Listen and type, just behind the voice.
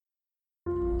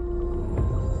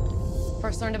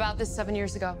First learned about this 7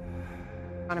 years ago.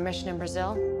 On a mission in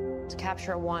Brazil to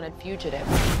capture a wanted fugitive.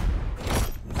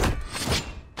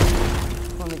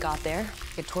 When we got there,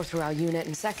 it tore through our unit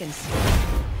in seconds.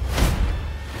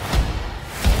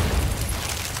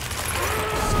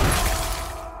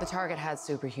 The target had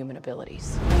superhuman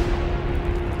abilities.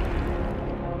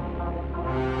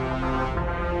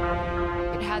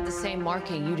 It had the same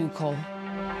marking you do, Cole.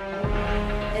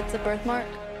 It's a birthmark.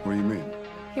 What do you mean?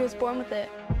 He was born with it.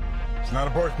 It's not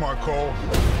a birthmark, Cole.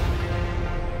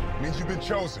 It means you've been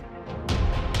chosen.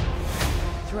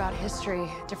 Throughout history,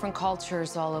 different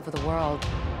cultures all over the world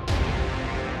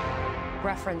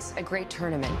reference a great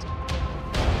tournament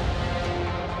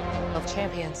of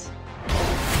champions.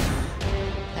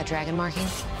 That dragon marking?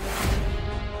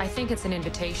 I think it's an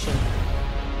invitation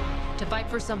to fight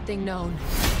for something known.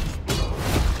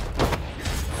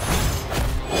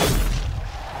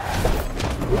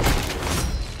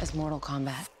 As Mortal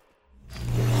Kombat.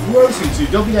 You're listening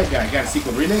to Don't Be That Guy, Got a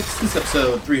Sequel Remix. This is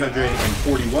episode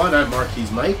 341. I'm Marquis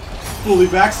Mike. Fully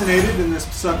vaccinated in this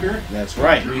sucker. That's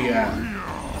right. We got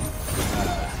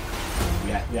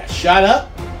shot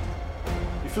up.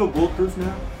 You feel bulletproof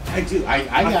now? I do.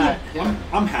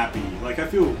 I'm happy. Like I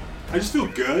just feel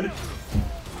good.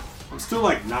 I'm still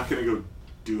like not gonna go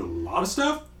do a lot of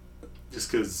stuff, just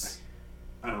because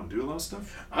I don't do a lot of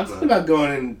stuff. I'm thinking about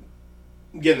going and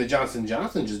getting the Johnson &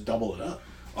 Johnson, just double it up.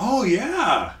 Oh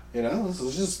yeah. You know,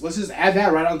 let's just add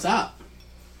that right on top.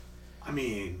 I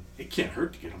mean, it can't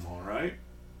hurt to get them all, right?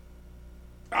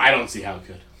 I don't see how it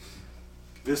could.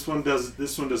 This one does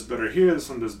better here. This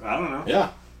one does. I don't know.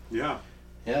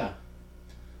 Yeah.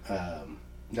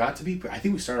 Not to be. I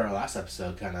think we started our last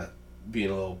episode kind of being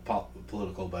a little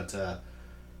political, but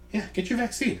yeah, get your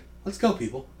vaccine. Let's go,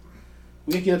 people.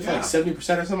 We can get up to like 70% or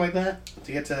something like that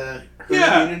to get to herd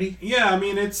immunity. Yeah. I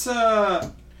mean, it's.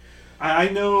 I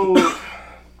know.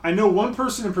 I know one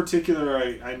person in particular.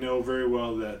 I know very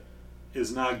well that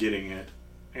is not getting it,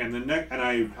 and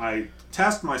I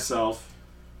tasked myself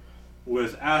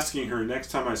with asking her next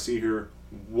time I see her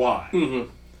why. Mm-hmm.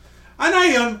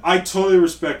 And I totally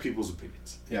respect people's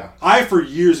opinions. Yeah. I, for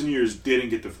years and years, didn't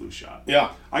get the flu shot.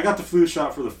 Yeah. I got the flu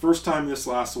shot for the first time this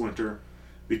last winter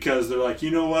because they're like, you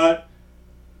know what?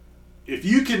 If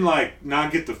you can, like,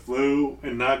 not get the flu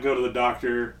and not go to the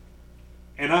doctor,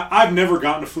 and I've never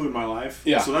gotten a flu in my life.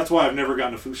 Yeah. So that's why I've never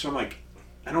gotten a flu shot. I'm like,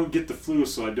 I don't get the flu,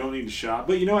 so I don't need the shot.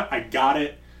 But you know what? I got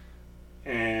it,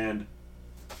 and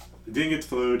didn't get the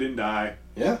flu, didn't die.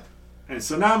 Yeah. And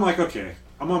so now I'm like, okay,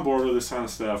 I'm on board with this kind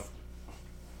of stuff.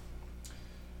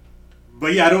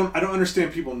 But yeah, I don't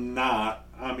understand people not.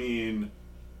 I mean,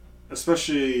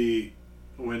 especially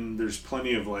when there's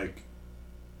plenty of like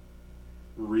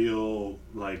real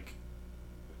like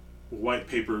white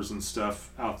papers and stuff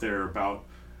out there about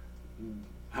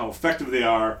how effective they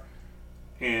are,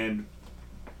 and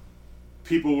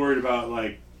people worried about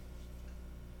like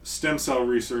stem cell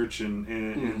research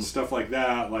and stuff like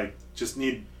that. Like, just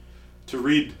need to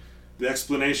read the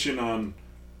explanation on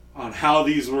how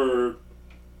these were.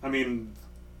 I mean,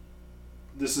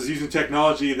 this is using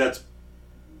technology that's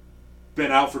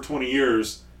been out for 20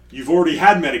 years. You've already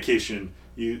had medication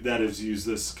that has used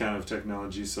this kind of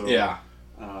technology. So yeah.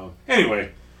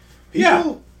 Anyway,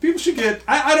 people should get.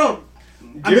 I don't.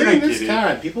 During this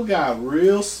time, people got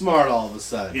real smart all of a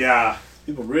sudden. Yeah.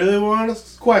 People really want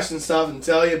to question stuff and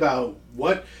tell you about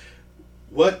what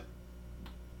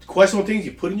questionable things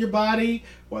you put in your body,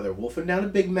 while they're wolfing down a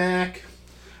Big Mac.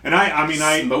 And I mean,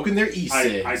 smoking their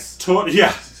e-cigs.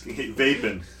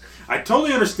 Vaping. I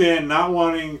totally understand not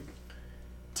wanting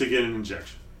to get an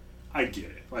injection. I get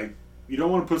it. Like, you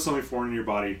don't want to put something foreign in your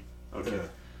body. Okay.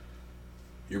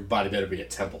 Your body better be a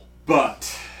temple.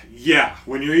 But yeah,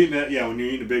 when you're eating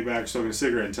a Big Mac, smoking a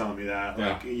cigarette, and telling me that,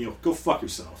 like, go fuck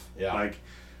yourself. Yeah. Like,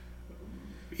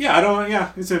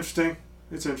 it's interesting.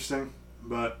 It's interesting,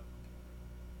 but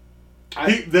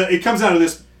it comes out of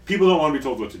this. People don't want to be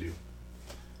told what to do.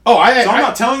 I'm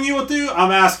not telling you what to do.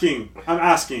 I'm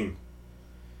asking.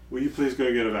 Will you please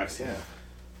go get a vaccine?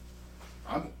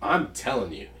 Yeah. I'm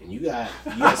telling you, and you got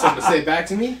something to say back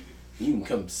to me? You can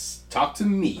come talk to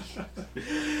me.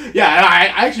 Yeah, and I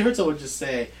actually heard someone just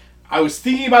say, I was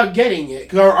thinking about getting it,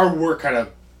 because our work kind of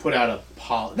put out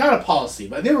not a policy,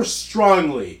 but they were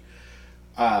strongly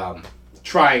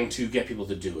trying to get people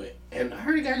to do it. And I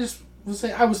heard a guy just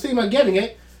say, I was thinking about getting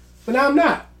it, but now I'm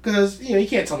not, because you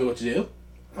can't tell me what to do.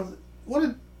 I was like, what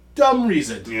a dumb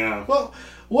reason. Yeah. Well,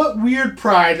 what weird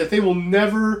pride that will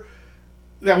never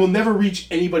reach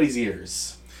anybody's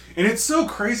ears. And it's so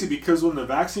crazy because when the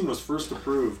vaccine was first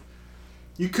approved,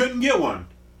 you couldn't get one.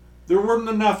 There weren't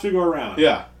enough to go around.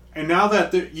 Yeah. And now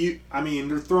that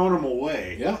they're throwing them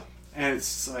away. Yeah. And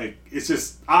it's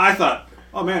just, I thought,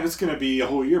 oh man, it's going to be a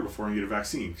whole year before I get a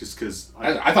vaccine. Just because.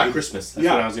 I thought Christmas. That's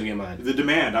when I was going to get mine. The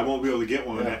demand. I won't be able to get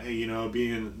one,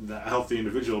 being a healthy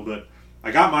individual. But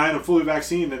I got mine. I'm fully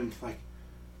vaccinated. And,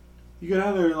 you get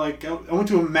out of there, I went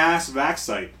to a mass vax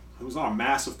site. It was not a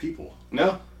mass of people.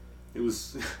 No. It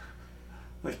was,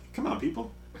 come on,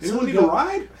 people. So Anyone need a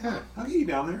ride? Yeah. I'll get you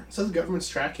down there. So the government's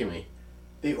tracking me.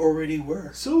 They already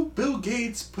were. So Bill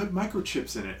Gates put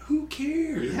microchips in it. Who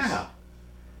cares? Yeah.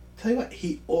 Tell you what,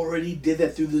 he already did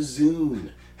that through the Zune.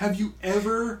 Have you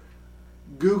ever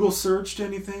Google searched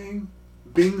anything?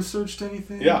 Bing searched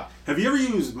anything? Yeah. Have you ever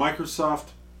used Microsoft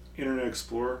Internet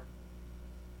Explorer?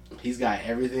 He's got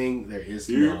everything there is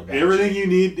to know about everything you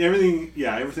need,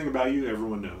 everything about you,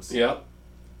 everyone knows. Yep.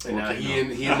 And now he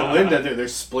and Melinda, they're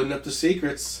splitting up the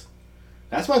secrets.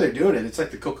 That's why they're doing it. It's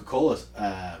like the Coca-Cola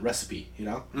recipe,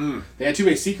 They had too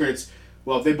many secrets.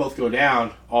 Well, if they both go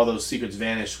down, all those secrets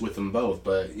vanish with them both.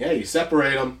 But, yeah, you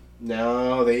separate them.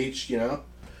 Now they each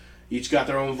got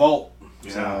their own vault.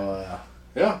 Yeah. So,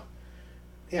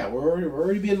 yeah, we're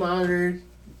already being monitored.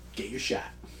 Get your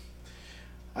shot.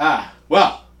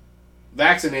 Well,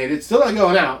 vaccinated, still not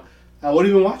going out. What have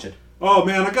you been watching? Oh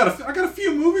man, I got a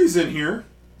few movies in here.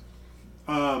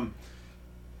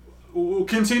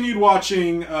 Continued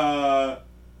watching the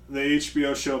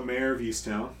HBO show Mayor of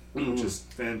Easttown, which is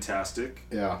fantastic.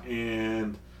 Yeah.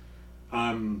 And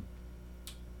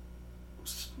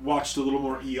watched a little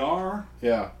more ER.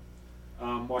 Yeah.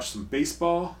 Watched some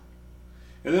baseball.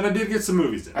 And then I did get some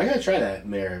movies in. I gotta try that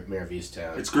Mayor of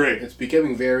Easttown. It's great. It's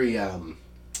becoming very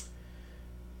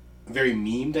very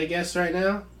memed, I guess, right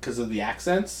now because of the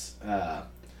accents.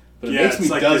 But it makes me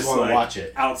does want to watch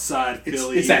it. Outside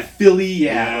Philly. It's that Philly,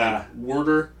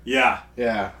 Werder. Yeah.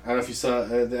 Yeah. I don't know if you saw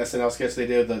the SNL sketch they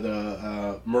did,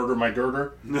 the Murder My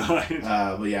Girder. No.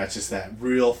 But yeah, it's just that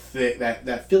real thick,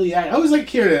 that Philly accent. I always like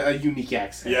hearing a unique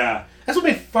accent. Yeah. That's what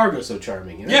made Fargo so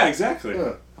charming. Yeah, exactly.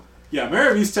 Yeah, Mayor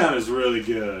of Easttown is really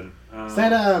good. Is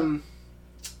that,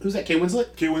 who's that, Kate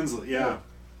Winslet? Kate Winslet, yeah.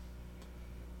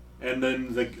 And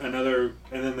then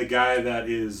the guy that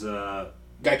is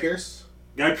Guy Pearce?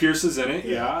 Guy Pearce is in it,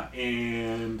 yeah.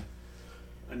 And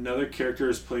another character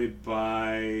is played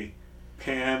by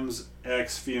Pam's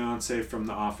ex-fiance from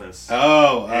The Office.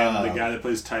 Oh, and the guy that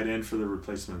plays tight end for The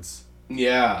Replacements.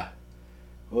 Yeah.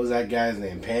 What was that guy's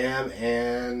name? Pam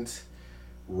and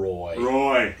Roy.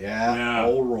 Roy. Yeah.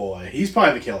 Old Roy. He's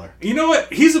probably the killer. You know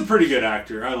what? He's a pretty good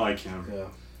actor. I like him. Yeah.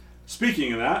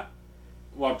 Speaking of that,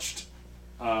 watched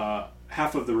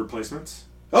half of The Replacements.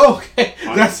 Oh, okay.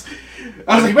 I was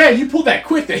like, man, you pulled that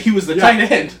quick that he was the tight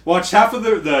end. Watched half of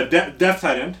the deaf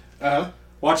tight end. Uh-huh.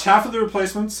 Watched half of The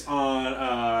Replacements on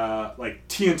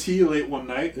TNT late one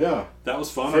night. Yeah. That was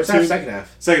fun. First half, second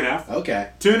half? Second half.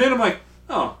 Okay. Tuned in, I'm like,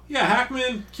 oh, yeah,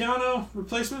 Hackman, Keanu,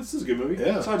 Replacements, this is a good movie.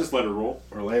 Yeah. So I just let it roll.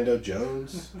 Orlando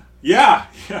Jones. Yeah.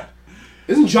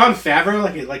 Isn't Jon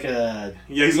Favreau like a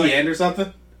he's like end or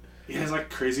something? Yeah, he's like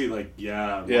crazy,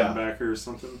 Yeah. linebacker or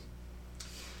something.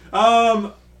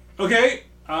 Okay.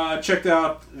 Checked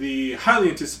out the highly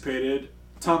anticipated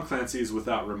Tom Clancy's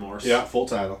Without Remorse. Yeah, full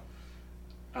title.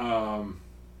 Yeah,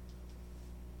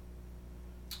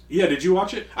 did you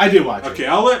watch it? I did watch it. Okay,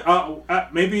 I'll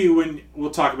let maybe when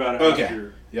we'll talk about it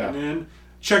after. Yeah. And then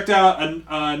checked out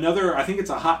another. I think it's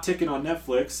a hot ticket on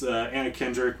Netflix. Anna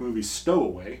Kendrick movie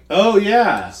Stowaway. Oh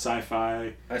yeah.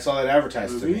 Sci-fi. I saw that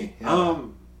advertised movie. to me. Yeah.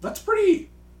 That's pretty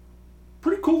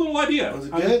cool little idea. Was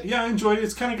it good? Yeah, I enjoyed it.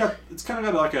 It's kind of got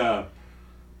like a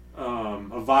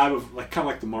vibe of kind of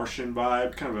like the Martian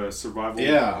vibe, kind of a survival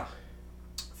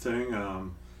thing.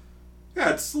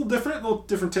 Yeah, it's a little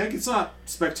different take. It's not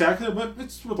spectacular, but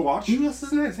it's worth a watch. Who else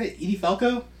is in that? Is that Edie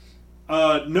Falco?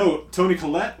 No, Toni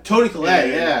Collette. Toni Collette,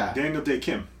 yeah. Daniel Day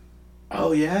Kim.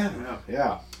 Oh yeah.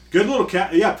 Yeah. Good little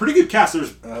cast. Yeah, pretty good cast.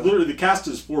 There's literally the cast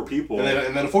is 4 people,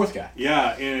 and then a fourth guy.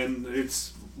 Yeah, and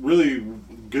it's really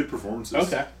good performances.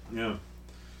 Okay. Yeah.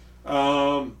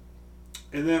 And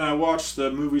then I watched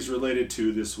the movies related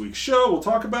to this week's show. We'll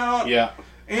talk about. Yeah.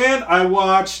 And I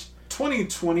watched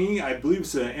 2020. I believe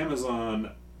it's an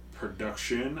Amazon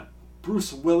production.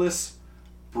 Bruce Willis,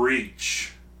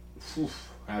 Breach.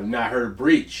 I have not heard of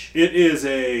Breach. It is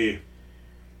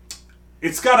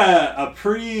It's got a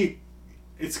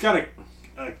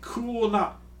cool,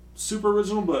 not super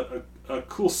original, but a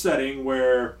cool setting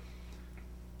where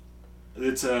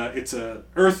it's a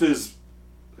Earth is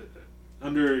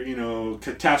under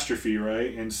catastrophe,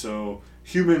 right? And so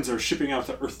humans are shipping out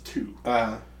to Earth 2,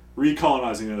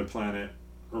 recolonizing another planet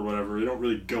or whatever. They don't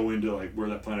really go into where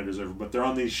that planet is ever, but they're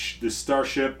on this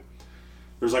starship.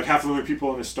 There's 500,000 people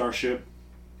on this starship,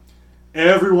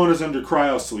 everyone is under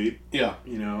cryo sleep. Yeah.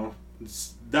 You know,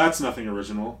 that's nothing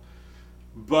original.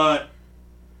 But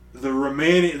the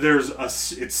remaining,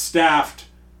 it's staffed.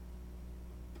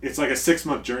 It's like a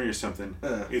 6-month journey or something.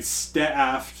 It's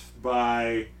staffed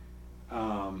by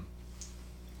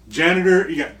janitor.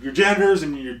 You got your janitors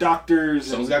and your doctors.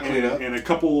 Someone's got to clean up. And a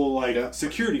couple like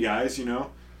security guys, you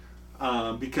know.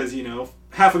 Because, you know,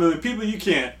 500,000 people you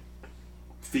can't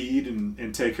feed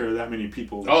and take care of that many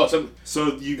people. Oh,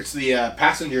 so you... It's the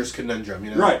passenger's conundrum,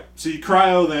 you know? Right. So you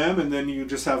cryo them, and then you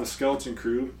just have a skeleton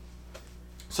crew.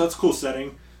 So that's a cool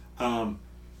setting.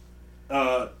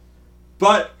 But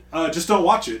just don't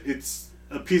watch it. It's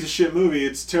a piece of shit movie.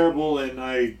 It's terrible, and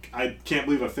I can't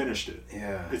believe I finished it.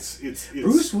 Yeah. It's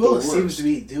Bruce Willis seems to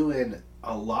be doing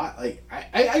a lot. Like,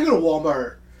 I go to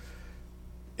Walmart.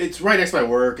 It's right next to my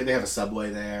work, and they have a Subway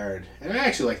there, and I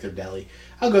actually like their deli.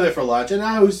 I'll go there for lunch, and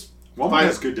I always Walmart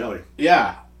has good deli.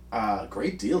 Yeah,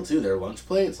 great deal too. Their lunch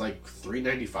plate, it's like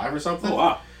 $3.95 or something. Oh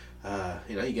wow!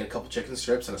 You know, you get a couple chicken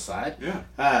strips and a side. Yeah.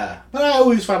 But I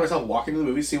always find myself walking to the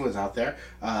movies, seeing what's out there.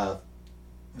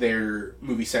 Their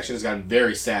movie section has gotten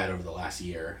very sad over the last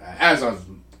year, as of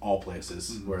all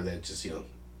places, where they just, you know,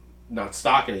 not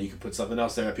stocking it. You can put something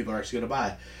else there that people are actually going to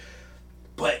buy.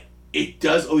 But it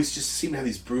does always just seem to have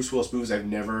these Bruce Willis movies I've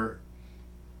never,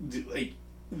 like,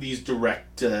 these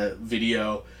direct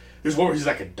video. There's one where he's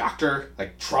like a doctor,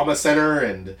 like trauma center,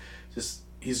 and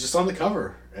he's just on the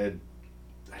cover, and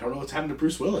I don't know what's happened to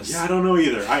Bruce Willis. Yeah, I don't know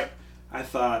either. I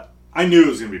thought I knew it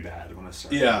was gonna be bad when I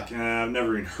started. Yeah. Like, I've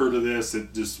never even heard of this.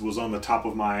 It just was on the top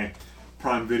of my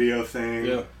Prime Video thing.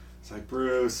 Yeah. It's like,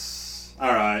 Bruce,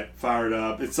 all right, fire it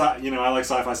up. It's, you know, I like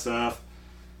sci-fi stuff,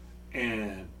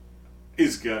 and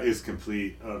it's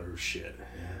complete utter shit.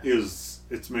 Yeah.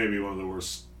 It's maybe one of the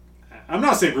worst. I'm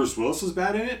not saying Bruce Willis was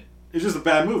bad in it. It's just a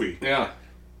bad movie. Yeah.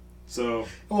 So.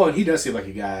 Well, and he does seem like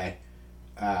a guy.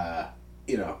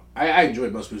 You know, I enjoy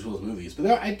most Bruce Willis movies, but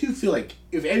I do feel like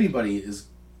if anybody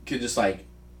could just like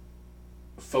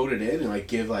phone it in and like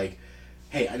give like,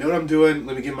 hey, I know what I'm doing.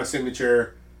 Let me give my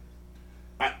signature.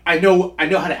 I know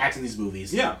how to act in these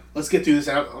movies. Yeah. Let's get through this.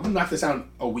 I'm gonna knock this out in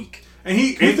a week. And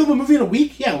Can we film a movie in a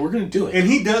week? Yeah, we're gonna do it. And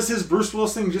he does his Bruce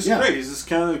Willis thing just great. He's just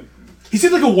kind of. He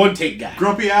seems like a one-take guy.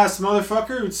 Grumpy ass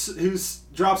motherfucker who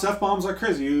drops F-bombs like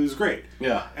crazy. He was great.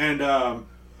 Yeah. And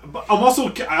but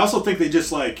I also think they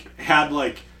just like had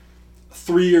like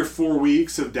 3 or 4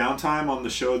 weeks of downtime on the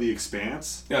show The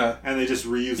Expanse. Yeah. And they just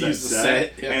reused that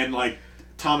set. Yeah. And like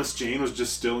Thomas Jane was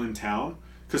just still in town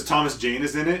because Thomas Jane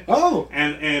is in it. Oh.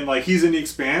 And like he's in The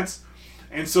Expanse,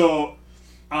 and so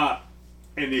and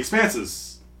The Expanse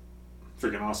is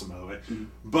freaking awesome, by the way. Mm-hmm.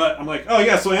 But I'm like, oh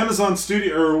yeah, so Amazon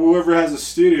Studio or whoever has a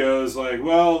studio is like,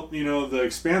 well, you know, the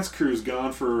Expanse crew's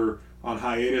gone on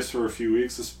hiatus for a few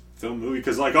weeks. This film movie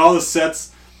because like all the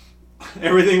sets,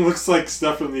 everything looks like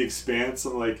stuff from The Expanse.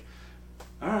 I'm like,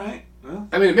 all right, well,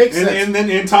 I mean, it makes sense. And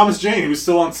then Thomas Jane, who was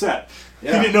still on set,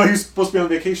 yeah. He didn't know he was supposed to be on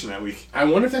vacation that week. I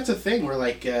wonder if that's a thing where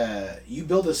like you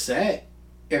build a set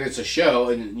and it's a show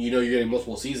and you know you're getting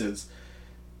multiple seasons.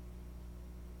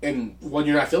 And when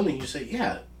you're not filming, you say,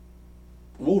 yeah,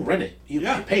 we'll rent it. You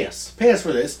pay us. Pay us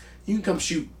for this. You can come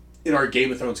shoot in our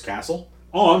Game of Thrones castle.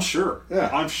 Oh, I'm sure.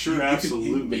 Yeah. I'm sure, you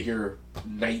absolutely. Could make your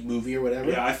night movie or whatever.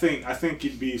 Yeah, I think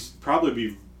you'd probably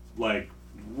be like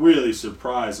really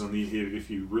surprised if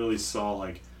you really saw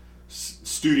like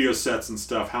studio sets and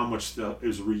stuff, how much stuff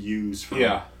is reused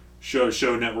from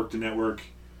show network to network,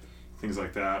 things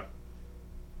like that.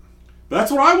 But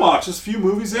that's what I watch. Just a few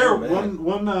movies there.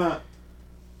 Oh,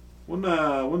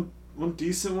 One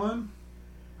decent one,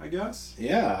 I guess.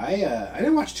 Yeah, I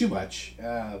didn't watch too much.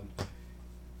 Not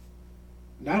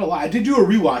a lot. I did do a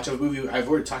rewatch of a movie I've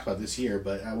already talked about this year,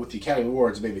 but with the Academy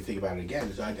Awards, it made me think about it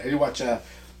again. So I did watch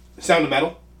Sound of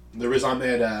Metal, the Riz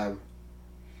Ahmed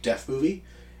Deaf movie,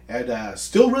 and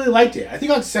still really liked it. I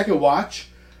think on second watch,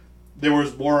 there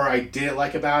was more I didn't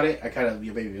like about it. I kind of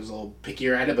maybe was a little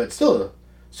pickier at it, but still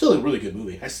a really good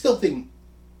movie. I still think,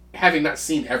 having not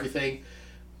seen everything,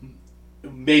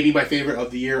 maybe my favorite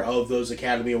of the year of those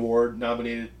Academy Award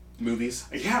nominated movies.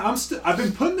 Yeah, I've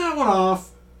been putting that one off,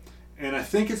 and I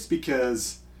think it's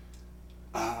because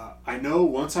I know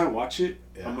once I watch it,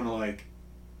 I'm gonna like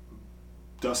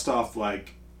dust off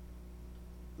like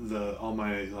all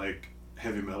my like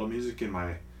heavy metal music in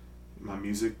my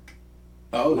music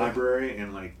library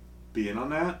and like be in on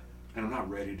that, and I'm not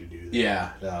ready to do that.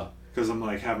 Yeah, no. Because I'm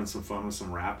like having some fun with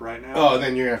some rap right now. Oh, and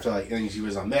then you're gonna have to like, and then you see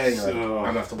what's on there, and you're like, I'm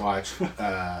gonna have to watch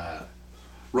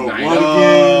Rogue One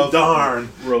again. Darn.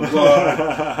 Rogue One.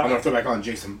 I'm gonna throw back on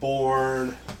Jason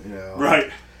Bourne. You know.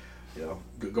 Right. You know,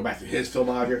 go back through his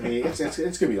filmography.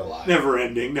 It's gonna be a lot. Never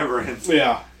ending. Never ends.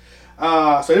 Yeah. So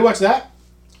I did watch that.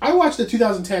 I watched the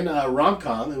 2010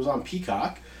 rom-com. It was on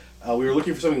Peacock. We were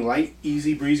looking for something light,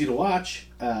 easy, breezy to watch.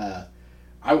 I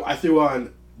threw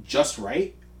on Just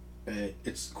Right.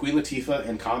 It's Queen Latifah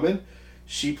and Common.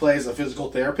 She plays a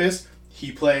physical therapist.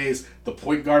 He plays the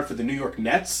point guard for the New York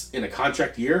Nets in a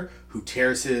contract year who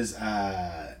tears his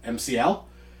MCL.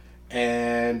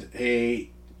 And a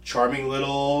charming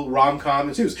little rom-com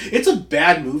ensues. It's a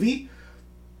bad movie,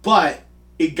 but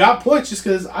it got points just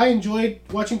because I enjoyed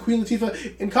watching Queen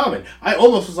Latifah in Common. I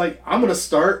almost was like, I'm going to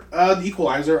start The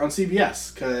Equalizer on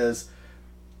CBS because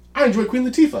I enjoyed Queen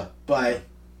Latifah, but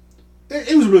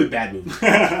it was a really bad movie.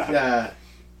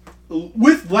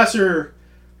 With lesser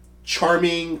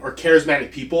charming or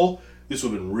charismatic people, this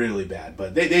would have been really bad.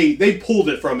 But they pulled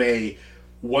it from a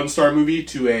 1-star movie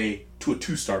to a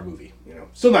 2-star movie. You know,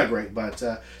 still not great, but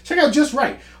check out Just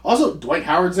Right. Also, Dwight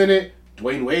Howard's in it.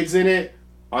 Dwayne Wade's in it.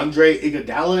 Andre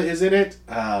Iguodala is in it.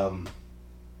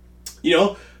 You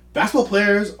know, basketball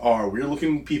players are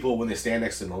weird-looking people when they stand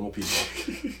next to normal people.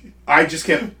 I just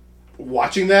kept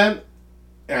watching them,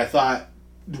 and I thought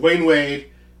Dwight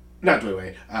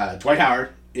Howard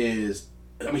is.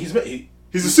 I mean, he's a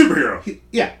superhero.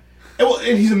 Yeah,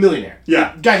 and he's a millionaire.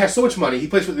 Yeah, the guy has so much money. He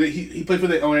plays for he played for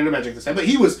the Orlando Magic this time, but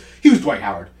he was Dwight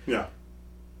Howard. Yeah.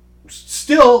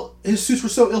 Still, his suits were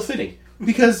so ill-fitting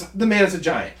because the man is a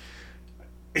giant.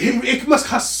 It must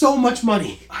cost so much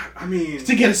money. I mean,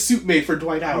 to get a suit made for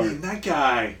Dwight Howard. I mean, that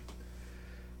guy.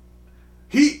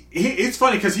 He it's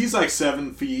funny because he's like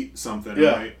 7 feet something,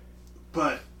 right?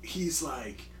 But he's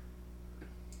like,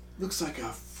 looks like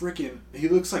a freaking. He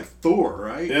looks like Thor,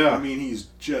 right? Yeah. I mean, he's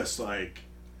just like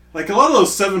a lot of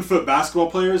those 7-foot basketball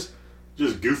players,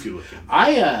 just goofy looking.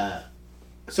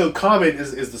 So Common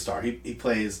is the star. He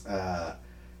plays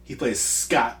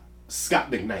Scott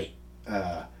McKnight.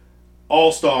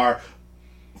 All-star,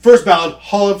 first ballot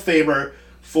Hall of Famer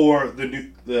for the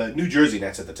New Jersey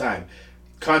Nets at the time.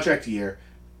 Contract year.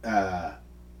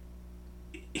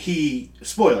 He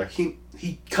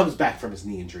comes back from his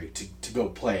knee injury to go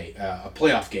play a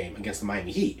playoff game against the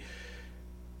Miami Heat.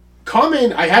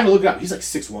 Common, I had to look it up. He's like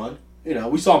 6'1". You know,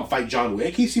 we saw him fight John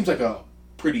Wick. He seems like a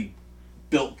pretty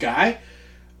built guy.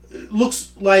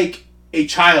 Looks like a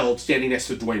child standing next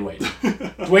to Dwayne Wade.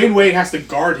 Dwayne Wade has to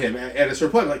guard him at a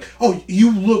certain point. Like, oh,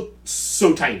 you look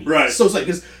so tiny. Right. So it's like,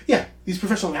 because, these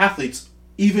professional athletes,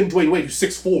 even Dwayne Wade, who's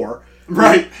 6'4".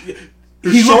 Right.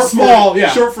 He looks small.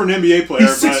 Short for an NBA player.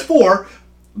 He's 6'4",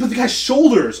 but the guy's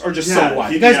shoulders are just so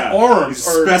wide. The guy's arms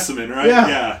are... specimen, right?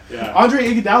 Yeah. Andre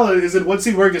Iguodala is in one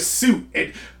scene wearing a suit,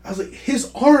 and I was like,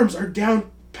 his arms are down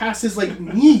past his,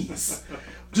 knees.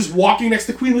 Just walking next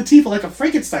to Queen Latifah like a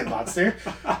Frankenstein monster.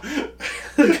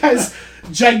 The guy's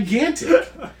gigantic.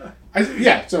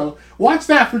 So watch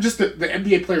that for just the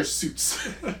NBA players' suits.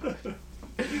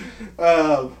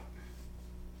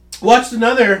 Watched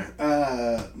another.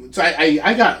 As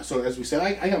we said,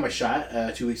 I got my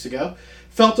shot 2 weeks ago.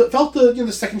 Felt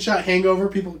the second shot hangover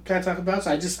people kind of talk about.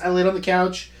 So I laid on the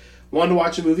couch, wanted to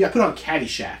watch a movie. I put on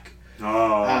Caddyshack.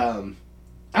 Oh.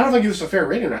 I don't know if I give this a fair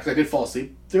rating or not because I did fall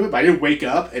asleep through it, but I did wake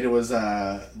up and it was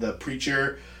the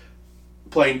preacher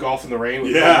playing golf in the rain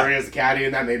with Murray as the caddy,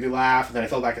 and that made me laugh. And then I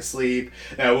fell back asleep,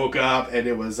 and I woke up and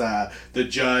it was the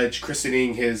judge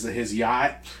christening his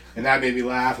yacht, and that made me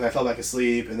laugh. And I fell back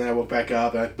asleep, and then I woke back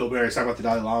up and Bill Murray was talking about the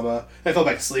Dalai Lama, and I fell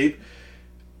back asleep.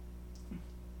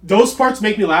 Those parts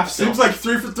make me laugh still. Seems like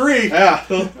 3 for 3. Yeah.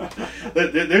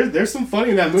 There's some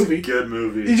funny in that movie. It's a good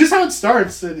movie. It's just how it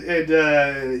starts. And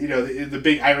the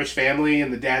big Irish family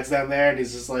and the dad's down there and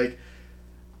he's just like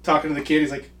talking to the kid.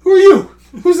 He's like, who are you?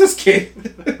 Who's this kid?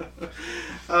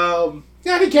 I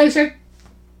think Caddyshack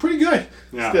pretty good.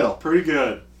 Yeah, still. Pretty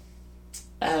good.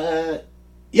 And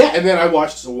then I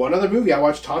watched one other movie. I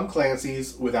watched Tom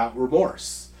Clancy's Without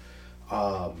Remorse.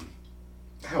 What'd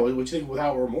you think of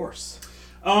Without Remorse?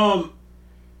 I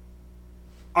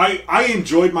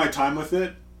enjoyed my time with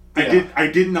it. I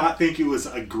did not think it was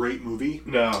a great movie.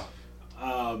 No.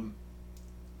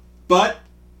 But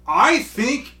I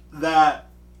think that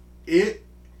it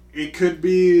could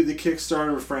be the Kickstarter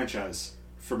of a franchise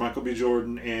for Michael B.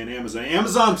 Jordan and Amazon.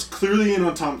 Amazon's clearly in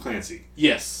on Tom Clancy.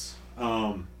 Yes.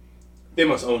 They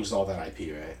must own just all that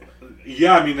IP, right?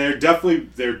 Yeah, I mean they're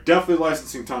definitely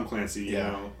licensing Tom Clancy. You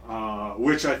know,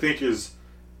 which I think is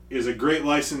a great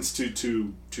license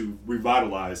to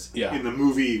revitalize in the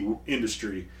movie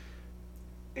industry.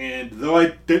 And though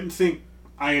I didn't think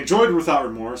I enjoyed Without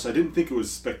Remorse, I didn't think it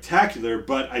was spectacular,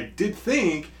 but I did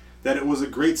think that it was a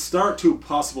great start to a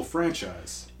possible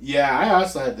franchise. Yeah, I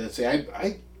also had to say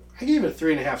I gave it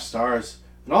 3.5 stars,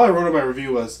 and all I wrote in my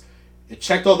review was it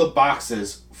checked all the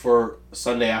boxes for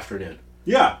Sunday afternoon.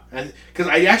 Yeah. Because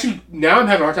I actually, now I'm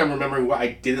having a hard time remembering what I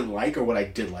didn't like or what I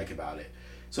did like about it.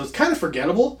 So it's kind of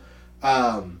forgettable.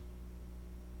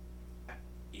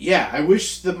 Yeah, I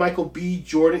wish that Michael B.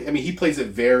 Jordan, I mean, he plays it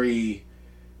very,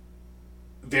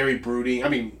 very brooding. I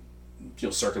mean,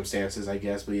 circumstances, I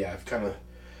guess, but yeah, kind of,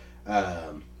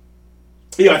 I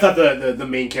thought the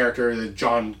main character, the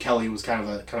John Kelly, was kind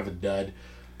of a dud.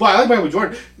 But I like Michael B.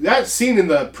 Jordan. That scene in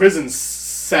the prison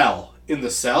cell,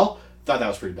 thought that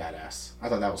was pretty badass. I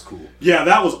thought that was cool. Yeah,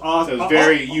 that was awesome. It was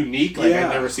very unique. Like, I'd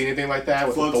never seen anything like that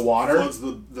with the water. Floods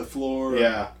the floor.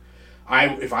 Yeah.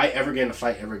 If I ever get in a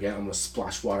fight ever again, I'm going to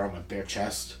splash water on my bare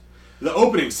chest. The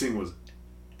opening scene was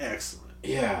excellent.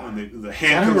 Yeah. When the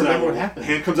hand comes out. What happened.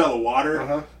 Hand comes out of the water.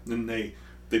 Uh-huh. And they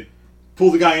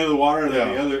pull the guy into the water, and then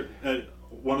Yeah. the other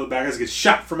one of the bad guys gets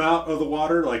shot from out of the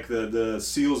water. Like the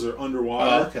seals are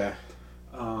underwater. Oh, okay.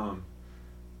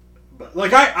 But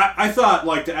like I thought,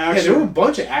 like the action. Yeah, there were a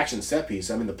bunch of action set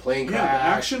pieces. I mean, the plane crash. Yeah, the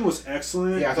action was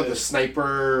excellent. Yeah, I thought the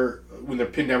sniper, when they're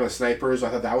pinned down with snipers, I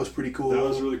thought that was pretty cool. That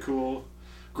was really cool.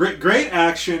 Great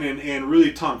action and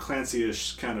really Tom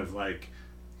Clancy-ish kind of like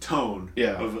tone.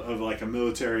 Yeah. Of like a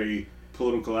military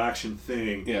political action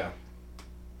thing. Yeah.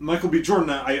 Michael B.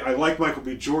 Jordan, I like Michael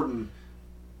B. Jordan,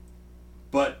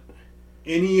 but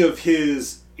any of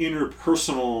his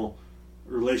interpersonal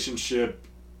relationship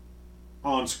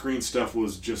on-screen stuff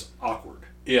was just awkward.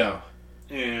 Yeah.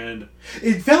 And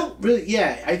it felt really,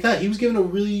 I thought he was giving a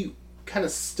really kind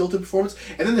of stilted performance.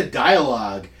 And then the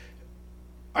dialogue,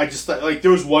 I just thought, like,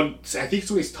 there was one, I think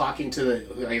so he's talking to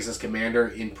his commander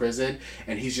in prison,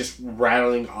 and he's just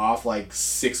rattling off, like,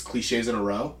 6 cliches in a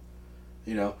row.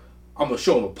 I'm going to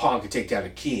show him a pawn can take down a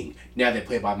king. Now they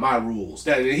play by my rules.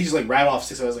 And he just, like, rattled off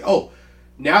 6. I was like, oh,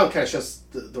 now it kind of shows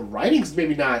the writing's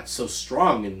maybe not so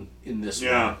strong in this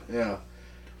one. Yeah.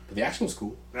 But the action was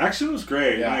cool. the action was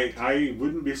great. Yeah. I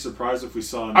wouldn't be surprised if we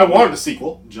saw I wanted a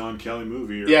sequel. John Kelly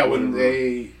movie. Or Yeah, whatever. when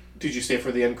they... Did you stay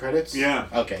for the end credits? Yeah.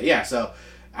 Okay, yeah, so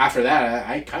after that,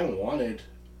 I kind of wanted...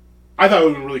 I thought it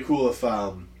would have been really cool if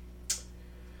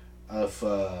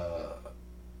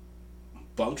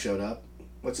Bunk showed up.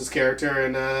 What's his character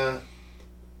in...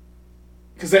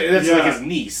 Because that's like his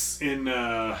niece. In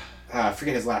I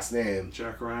forget his last name.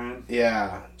 Jack Ryan.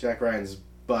 Yeah, Jack Ryan's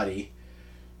buddy.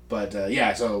 But,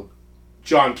 so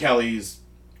John Kelly's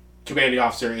commanding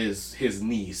officer is his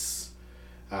niece.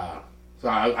 So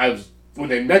I was... When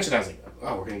they mentioned it, I was like,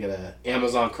 oh, we're going to get an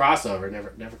Amazon crossover.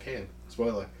 Never came.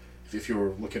 Spoiler. If you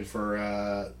were looking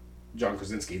for John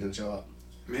Krasinski, didn't show up.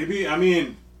 Maybe, I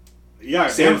mean... Yeah.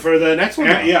 Same for the next one.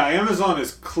 Yeah, Amazon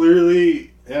is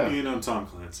clearly Yeah. in on Tom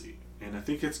Clancy. And I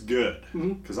think it's good.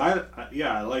 Mhm. Because I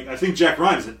think Jack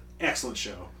Ryan is an excellent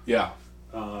show. Yeah.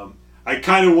 I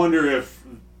kind of wonder if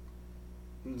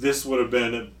this would have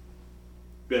been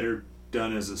better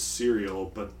done as a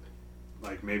serial, but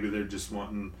like maybe they're just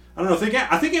wanting... I don't know.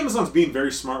 I think Amazon's being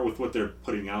very smart with what they're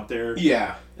putting out there.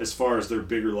 Yeah. As far as their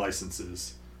bigger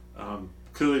licenses.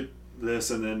 Clearly this,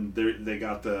 and then they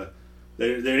got the...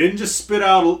 They didn't just spit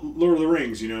out Lord of the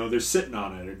Rings, They're sitting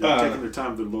on it. They're taking their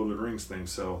time with the Lord of the Rings thing,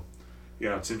 so...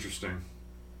 Yeah, it's interesting.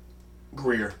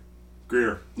 Greer.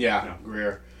 Yeah.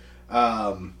 Greer.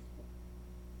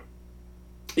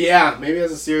 Yeah, maybe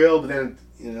as a serial, but then,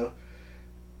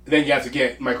 then you have to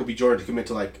get Michael B. Jordan to commit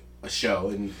to, like, a show,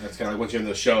 and that's kind of like, once you're in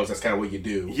those shows, that's kind of what you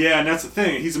do. Yeah, and that's the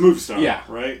thing. He's a movie star. Yeah.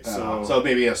 Right? So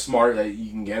maybe a smart that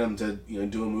you can get him to,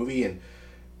 do a movie, and,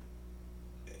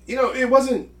 it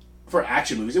wasn't, for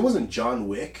action movies, it wasn't John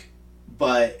Wick,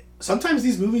 but sometimes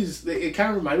these movies, it kind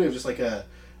of reminded me of just like a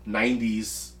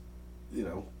 90s,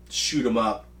 shoot 'em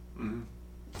up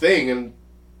thing, and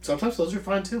sometimes those are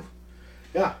fine too.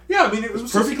 Yeah. Yeah, I mean, it was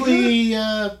perfectly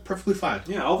fine.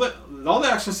 Yeah, all the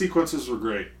action sequences were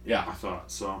great. Yeah. I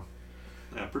thought, so.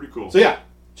 Yeah, pretty cool. So yeah,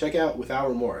 check out Without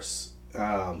Remorse.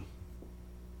 And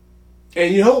I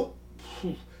don't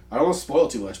want to spoil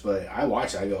too much, but I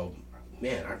watch it, I go,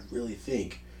 man, I really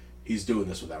think he's doing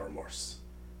this without remorse.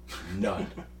 None.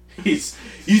 You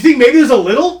think maybe there's a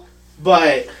little,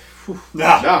 but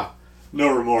no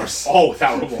remorse. All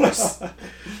without remorse. I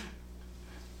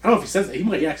don't know if he says that. He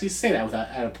might actually say that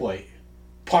at a point.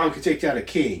 Pawn could take down a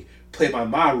king. Play by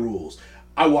my rules.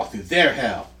 I walked through their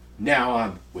hell. Now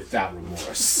I'm without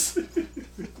remorse.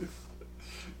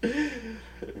 I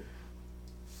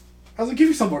was like, give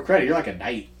you some more credit. You're like a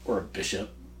knight or a bishop.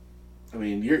 I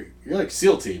mean, you're like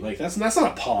SEAL team. Like that's not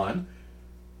a pawn.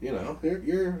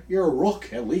 You're a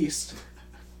rook at least.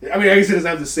 I mean, I guess it doesn't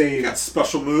have the same. You got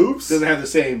special moves. Doesn't have the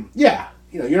same. Yeah,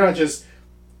 you're not just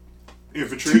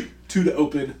infantry. Two to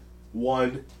open,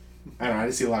 one. I don't know. I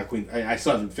didn't see a lot of Queen. I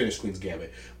still haven't finished Queen's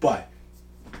Gambit, but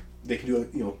they can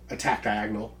do attack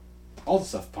diagonal. all the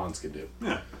stuff pawns can do.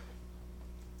 Yeah.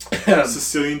 Um,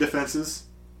 Sicilian defenses.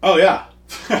 Oh yeah,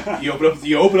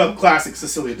 you open up classic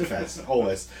Sicilian defense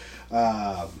always,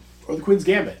 or the Queen's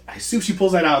Gambit. I assume she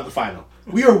pulls that out in the final.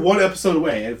 We are one episode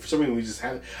away, and for some reason we just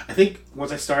haven't. I think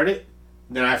once I start it,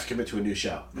 then I have to commit to a new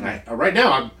show. And right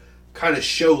now I'm kind of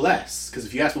show-less, because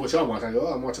if you ask me what show I'm watching, I go,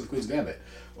 I'm watching the Queen's Gambit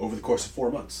over the course of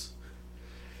 4 months.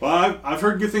 Well, I've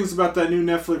heard good things about that new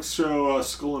Netflix show,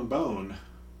 Skull and Bone.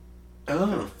 Oh,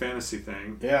 Kind of a fantasy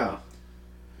thing. yeah.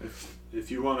 If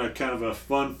you want a kind of a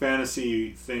fun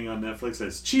fantasy thing on Netflix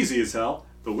that's cheesy as hell,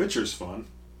 The Witcher's fun.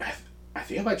 I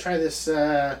think I might try this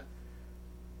Mayor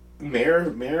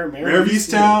of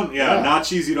Easttown? Yeah, not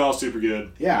cheesy at all, super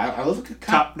good. Yeah, I love a good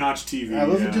Top-notch TV. I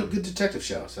love a good detective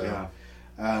show. So, yeah.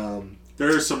 There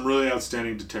is some really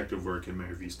outstanding detective work in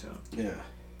Mayor of Easttown. Yeah.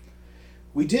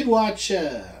 We did watch...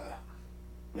 there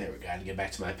we go. I got to get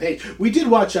back to my page. We did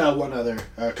watch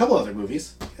a couple other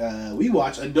movies. We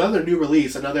watched another new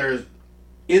release, another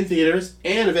in theaters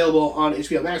and available on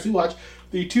HBO Max. We watched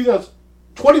the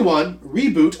 2021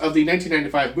 reboot of the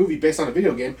 1995 movie based on a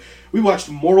video game. We watched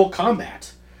Mortal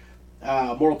Kombat.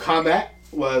 Mortal Kombat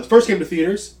first came to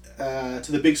theaters to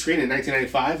the big screen in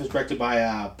 1995. It was directed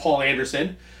by Paul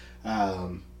Anderson.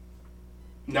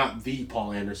 Not the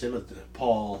Paul Anderson, but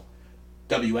Paul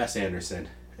W.S. Anderson.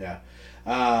 Yeah.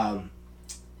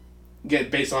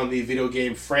 Based on the video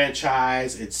game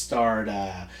franchise. It starred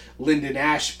Lyndon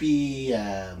Ashby,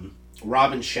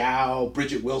 Robin Shaw,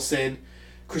 Bridget Wilson,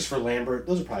 Christopher Lambert.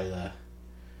 Those are probably the...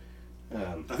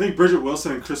 I think Bridget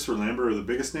Wilson and Christopher Lambert are the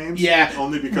biggest names. Yeah.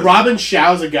 Only because... Robin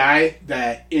Shaw's a guy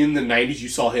that in the 90s you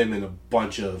saw him in a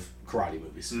bunch of karate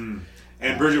movies. And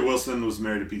Bridget Wilson was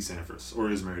married to Pete Sampras, or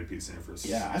is married to Pete Sampras.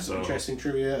 Yeah, I have some interesting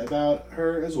trivia about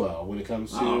her as well when it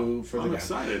comes to further I'm down.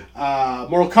 excited.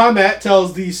 Mortal Kombat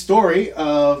tells the story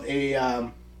of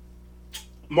a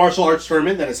martial arts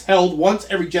tournament that is held once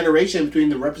every generation between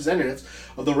the representatives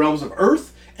of the realms of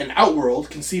Earth and Outworld,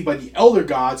 conceived by the Elder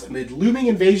Gods amid looming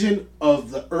invasion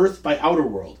of the Earth by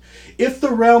Outerworld. If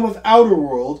the realm of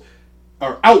Outworld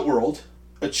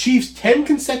achieves 10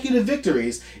 consecutive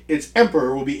victories, its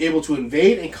emperor will be able to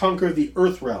invade and conquer the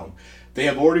Earth realm. They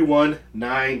have already won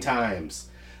 9 times.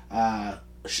 A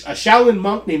Shaolin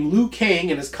monk named Liu Kang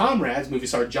and his comrades, movie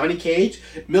star Johnny Cage,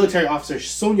 military officer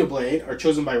Sonya Blade, are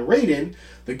chosen by Raiden,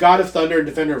 the god of thunder and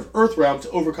defender of Earthrealm, to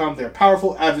overcome their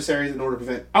powerful adversaries in order to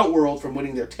prevent Outworld from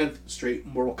winning their 10th straight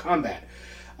Mortal Kombat.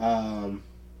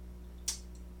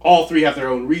 All three have their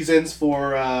own reasons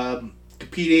for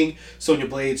competing. Sonya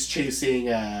Blade's chasing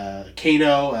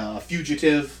Kano, a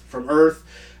fugitive from Earth.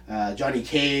 Johnny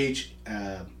Cage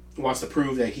wants to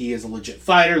prove that he is a legit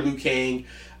fighter. Liu Kang,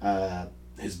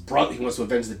 his brother, he wants to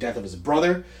avenge the death of his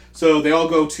brother. So they all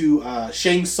go to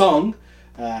Shang Tsung,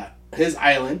 his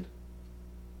island,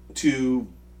 to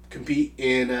compete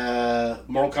in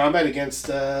Mortal Kombat against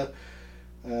the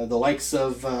likes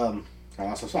of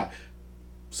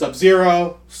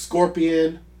Sub-Zero,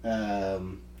 Scorpion,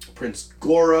 Prince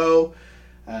Goro,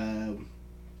 and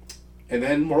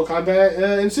then Mortal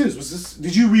Kombat ensues.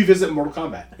 Did you revisit Mortal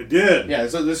Kombat? I did. Yeah,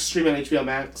 so this is streaming on HBO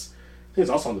Max. I think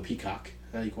it's also on the Peacock.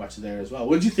 You can watch it there as well.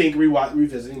 What did you think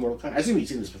revisiting Mortal Kombat? I assume you've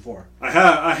seen this before.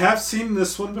 I have seen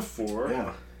this one before.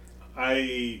 Yeah.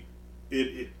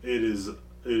 It is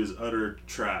utter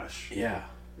trash. Yeah.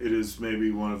 It is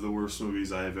maybe one of the worst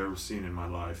movies I have ever seen in my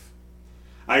life.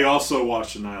 I also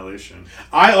watched Annihilation.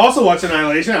 I also watched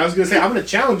Annihilation. I was going to say, I'm going to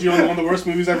challenge you on one of the worst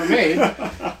movies ever made.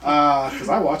 Because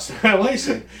I watched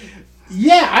Annihilation.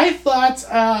 Yeah, I thought...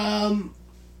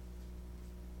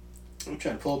 I'm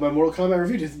trying to pull up my Mortal Kombat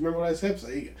review. Do you remember what I said?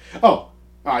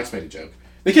 I just made a joke.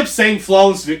 They kept saying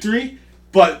flawless victory,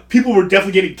 but people were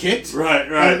definitely getting kicked.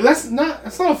 Right. That's not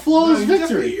a flawless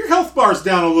victory. Your health bar's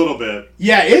down a little bit.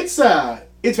 Yeah, it's some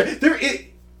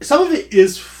of it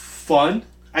is fun.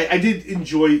 I did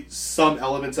enjoy some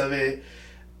elements of it.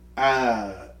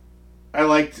 I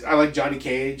liked Johnny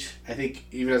Cage. I think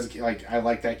even as I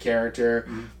like that character.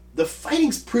 Mm-hmm. The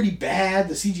fighting's pretty bad.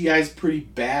 The CGI's pretty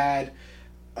bad.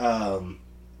 The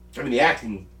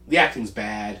acting's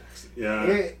bad.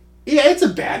 Yeah. It's a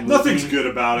bad movie. Nothing's good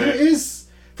about it.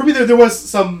 For me, there was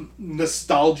some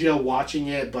nostalgia watching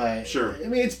it, but sure. I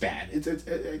mean, it's bad. It's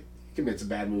a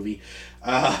bad movie.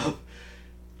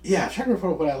 Yeah, I'm trying to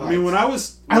remember what I liked. I mean,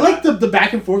 I liked the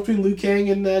back and forth between Liu Kang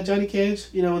and Johnny Cage.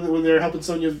 You know, when they're helping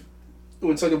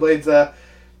when Sonya Blade's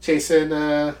chasing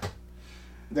that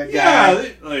guy. Yeah,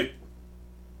 like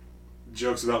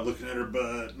jokes about looking at her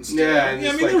butt and stuff. Yeah, and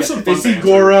I mean, there was some they fun see banter.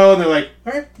 Goro and they're like,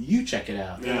 all right, you check it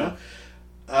out. Yeah. You know?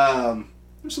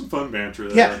 There's some fun banter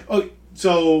there. Yeah. Oh,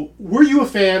 So, were you a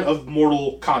fan of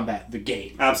Mortal Kombat, the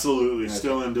game? Absolutely.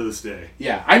 Still into this day.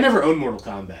 Yeah, I never owned Mortal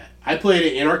Kombat. I played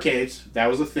it in arcades. That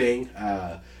was a thing.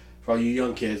 For all you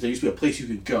young kids, there used to be a place you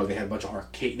could go. They had a bunch of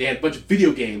they had a bunch of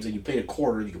video games, and you paid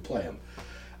 $0.25 and you could play them.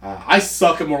 I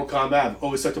suck at Mortal Kombat. I've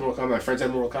always sucked at Mortal Kombat. My friends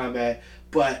had Mortal Kombat,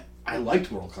 but I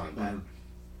liked Mortal Kombat.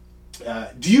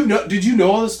 Did you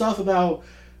know all this stuff about?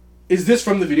 Is this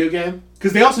from the video game?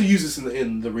 Because they also use this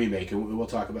in the remake, and we'll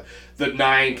talk about the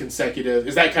 9 consecutive.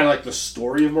 Is that kind of like the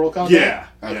story of Mortal Kombat? Yeah.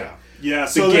 Okay. Yeah.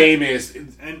 So the game is,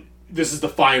 and this is the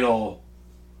final.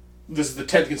 This is the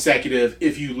 10th consecutive.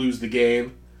 If you lose the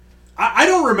game, I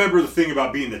don't remember the thing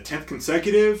about being the 10th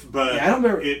consecutive, but I don't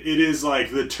remember. It is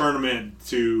like the tournament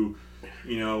to,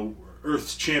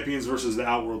 Earth's champions versus the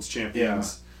Outworld's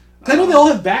champions. I know they all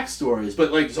have backstories,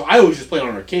 but so I always just play it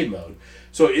on arcade mode.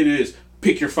 So it is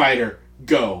pick your fighter,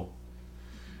 go.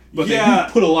 But they do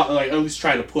put a lot, at least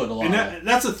try to put a lot. And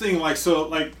that's the thing,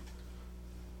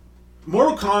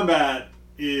 Mortal Kombat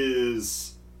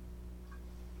is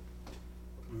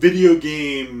video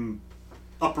game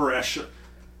upper echelon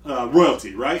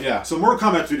royalty, right? Yeah. So Mortal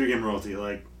Kombat's video game royalty,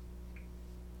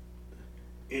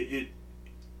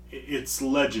 it's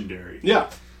legendary. Yeah.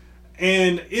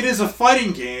 And it is a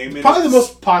fighting game. Probably the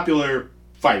most popular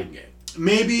fighting game.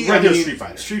 Maybe Street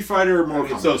Fighter. Street Fighter or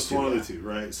Mortal Kombat. Those two, one of the two,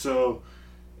 right? So,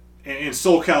 and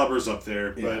Soul Calibur's up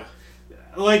there, but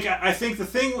I think the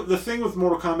thing with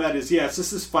Mortal Kombat is it's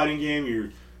just this fighting game. You're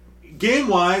game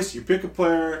wise, you pick a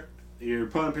player, your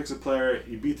opponent picks a player,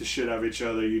 you beat the shit out of each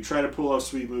other, you try to pull off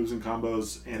sweet moves and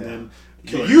combos, and then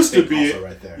you used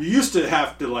to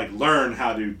have to learn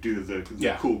how to do the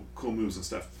cool moves and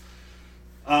stuff.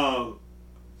 But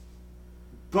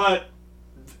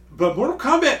Mortal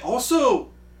Kombat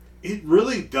also, it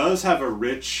really does have a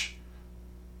rich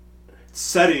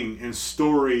setting and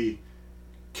story,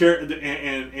 and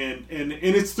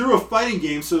it's through a fighting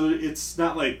game, so it's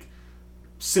not like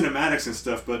cinematics and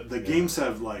stuff. But the games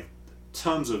have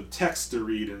tons of text to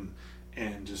read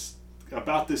and just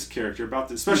about this character,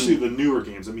 especially the newer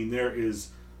games. I mean, there is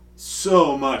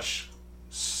so much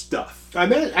stuff. I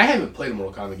haven't played a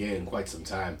Mortal Kombat game in quite some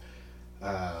time.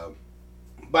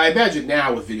 But I imagine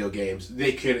now with video games,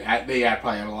 they probably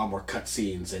add a lot more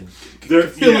cutscenes and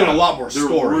fill in a lot more story.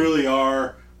 There really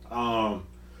are.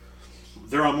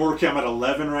 They're on Mortal Kombat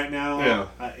 11 right now. Yeah.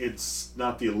 It's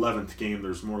not the 11th game.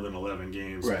 There's more than 11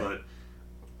 games, right. But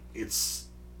it's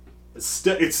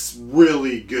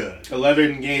really good.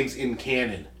 11 games in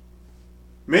canon.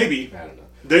 Maybe. I don't know.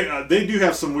 They do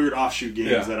have some weird offshoot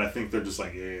games that I think they're just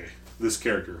this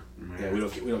character. Yeah, we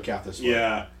don't count this one.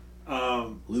 Yeah.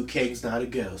 Liu Kang's not a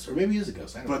ghost, or maybe he is a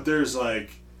ghost. I don't know. But there's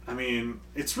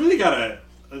it's really got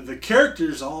the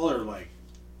characters all are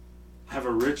have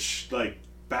a rich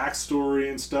backstory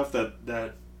and stuff that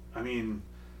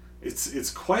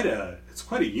it's quite a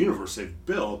universe they've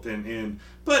built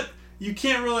but you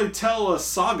can't really tell a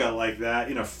saga like that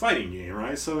in a fighting game,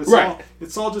 right? So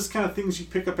it's all just kind of things you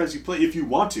pick up as you play if you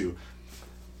want to.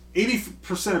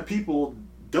 80% of people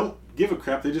don't give a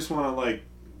crap. They just want to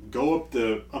go up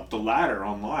the ladder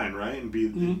online, right? And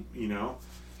be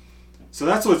So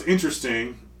that's what's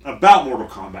interesting about Mortal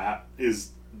Kombat is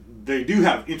they do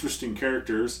have interesting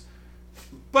characters,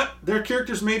 but they're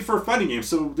characters made for a fighting game,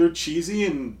 so they're cheesy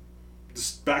and the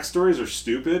backstories are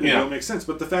stupid and don't make sense.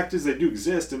 But the fact is they do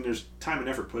exist and there's time and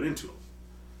effort put into them.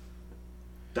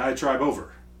 Diatribe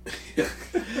over.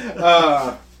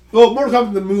 Well, Mortal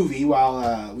Kombat the movie,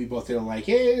 while we both didn't like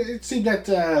it, it seemed that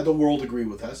the world agreed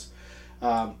with us.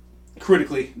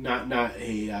 Critically, not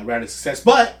a rounded success,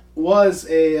 but was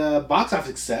a box office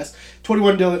success.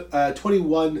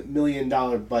 $21 million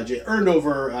budget, earned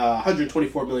over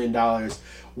 $124 million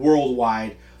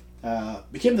worldwide.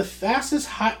 Became the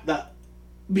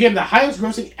highest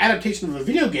grossing adaptation of a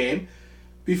video game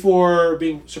before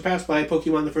being surpassed by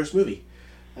Pokemon the first movie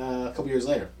a couple years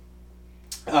later.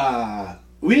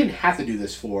 We didn't have to do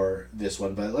this for this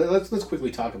one, but let's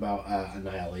quickly talk about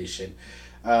Annihilation.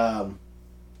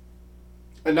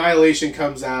 Annihilation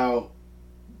comes out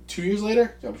 2 years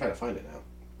later. I'm trying to find it now.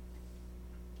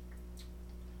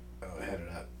 Oh, I had it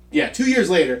up. Yeah, 2 years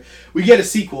later, we get a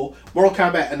sequel, Mortal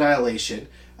Kombat Annihilation.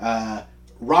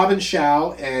 Robin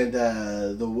Shao and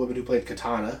the woman who played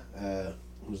Katana,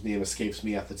 whose name escapes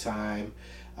me at the time,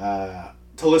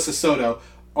 Talisa Soto,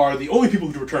 are the only people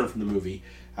who return from the movie.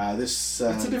 That's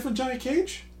a different Johnny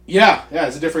Cage? Yeah,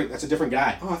 that's a different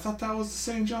guy. Oh, I thought that was the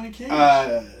same Johnny Cage.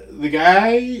 The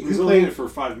guy who played it for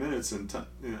 5 minutes in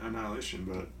Annihilation,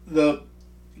 but the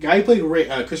guy who played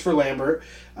Christopher Lambert,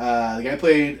 the guy who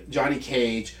played Johnny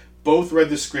Cage, both read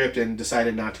the script and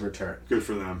decided not to return. Good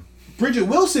for them. Bridget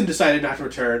Wilson decided not to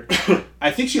return.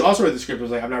 I think she also read the script and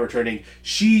was like, I'm not returning.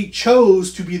 She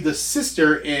chose to be the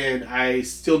sister in I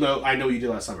Know You Did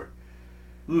Last Summer.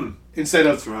 Instead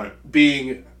of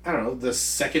being, I don't know, the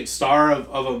second star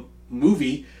of a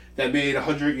movie that made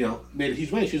made a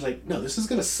huge money. She was like, no, this is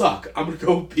going to suck. I'm going to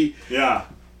go be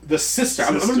the sister.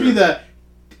 I'm going to be the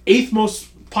 8th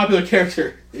most popular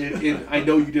character in I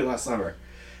Know You Did Last Summer.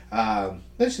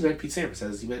 Then she met Pete Sampras,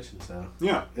 as you mentioned. So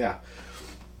yeah.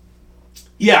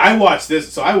 I watched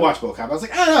this. So I watched Mortal Kombat. I was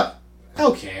like,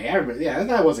 okay. I remember. Yeah,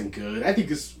 that wasn't good. I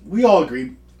think we all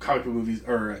agree comic book movies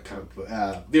or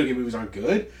video game movies aren't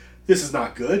good. This is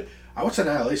not good. I watched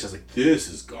Annihilation. I was like, this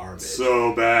is garbage.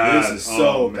 So bad. This is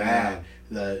so bad.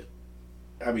 2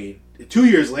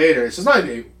 years later, it's just not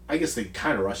even. I guess they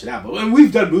kind of rushed it out. But when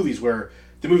we've done movies where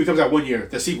the movie comes out 1 year,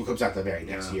 the sequel comes out the very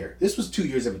next year. This was 2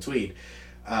 years in between.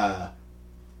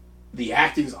 The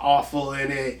acting's awful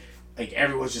in it. Like,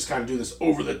 everyone's just kind of doing this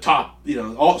over the top,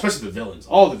 especially the villains.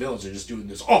 All the villains are just doing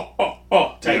this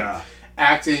type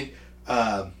acting.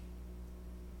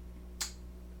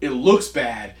 It looks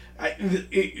bad.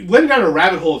 It went down a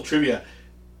rabbit hole of trivia.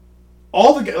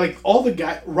 All the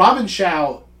guy, Robin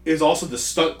Shaw is also the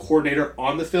stunt coordinator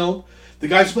on the film. The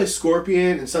guys who play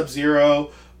Scorpion and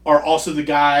Sub-Zero are also the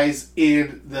guys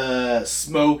in the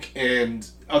Smoke and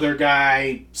other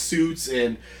guy suits,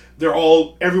 and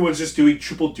everyone's just doing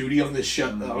triple duty on this show,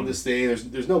 on this thing.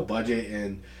 There's no budget,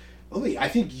 and I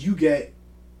think you get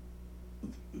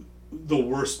the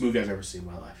worst movie I've ever seen in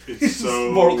my life. It's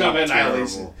so Mortal Kombat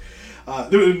Annihilation.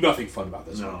 There was nothing fun about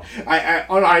this one. I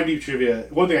on IMDb trivia,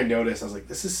 one thing I noticed, I was like,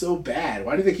 this is so bad.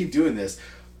 Why do they keep doing this?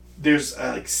 There's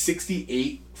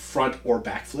 68 front or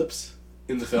back flips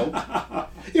in the film. At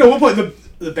one point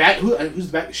the bat who's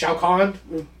the bat, Shao Kahn,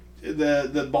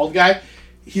 the bald guy,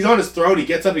 he's on his throne, he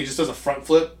gets up and he just does a front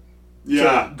flip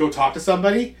to go talk to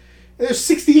somebody. And there's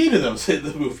 68 of those in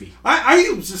the movie.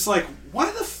 I was just like,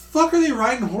 why the fuck are they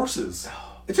riding horses?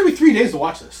 It took me 3 days to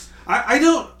watch this. I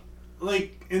don't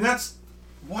and that's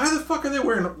why the fuck are they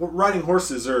riding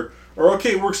horses or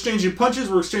okay, we're exchanging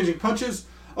punches.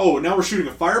 Oh, now we're shooting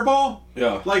a fireball?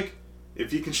 Yeah. Like,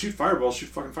 if you can shoot fireballs, shoot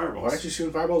fucking fireballs. Why aren't you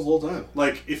shooting fireballs the whole time?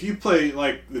 Like, if you play,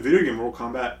 the video game Mortal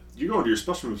Kombat, you go into your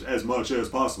special moves as much as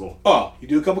possible. Oh, you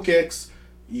do a couple kicks,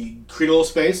 you create a little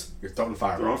space, you're throwing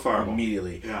fireball.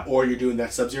 Immediately. Yeah. Or you're doing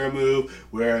that Sub-Zero move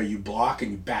where you block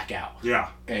and you back out. Yeah.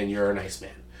 And you're an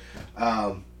Iceman.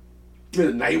 The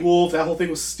Nightwolf, that whole thing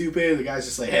was stupid. The guy's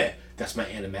just like, hey, that's my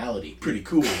animality. Pretty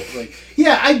cool.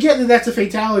 I get that that's a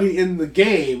fatality in the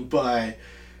game, but...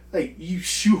 you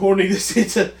shoehorning this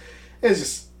into... It's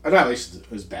just... Annihilation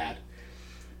was bad.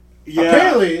 Yeah.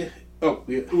 Apparently... Oh,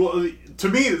 yeah. Well, to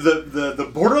me,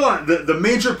 the borderline... The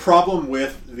major problem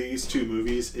with these two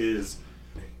movies is...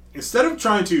 Instead of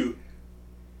trying to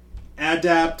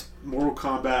adapt Mortal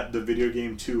Kombat, the video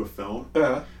game, to a film,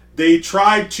 they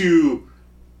tried to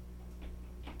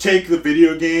take the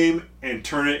video game and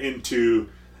turn it into...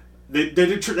 They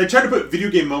tried to put video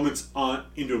game moments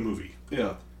into a movie.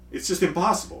 Yeah. It's just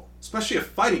impossible, especially a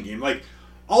fighting game.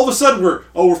 All of a sudden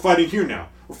we're fighting here now.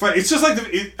 We're fighting. It's just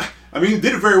it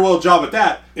did a very well job at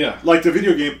that. Yeah. Like the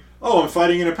video game. Oh, I'm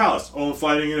fighting in a palace. Oh, I'm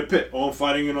fighting in a pit. Oh, I'm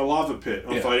fighting in a lava pit.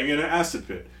 I'm fighting in an acid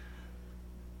pit.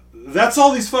 That's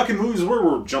all these fucking movies were.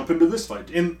 We're jumping to this fight,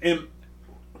 and the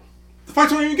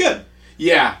fights weren't even good.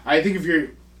 Yeah, I think if you're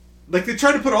they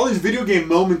tried to put all these video game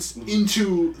moments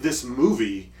into this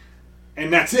movie.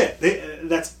 And that's it.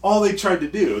 That's all they tried to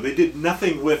do. They did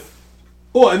nothing with...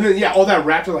 Oh, and then, all that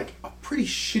wrapped in, a pretty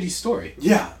shitty story.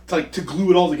 Yeah. To glue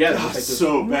it all together. God,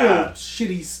 so bad.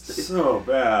 Shitty... So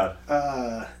bad.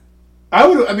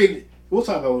 We'll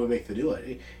talk about when we make the new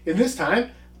one. In this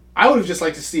time, I would have just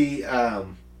liked to see...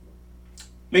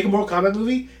 make a Mortal Kombat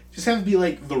movie, just have it be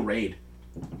like The Raid.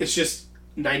 It's just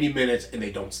 90 minutes and they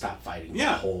don't stop fighting the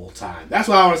whole time. That's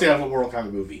what I want to see out of a Mortal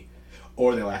Kombat movie.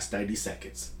 Or they last 90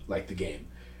 seconds, like the game.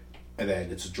 And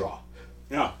then it's a draw.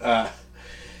 Yeah.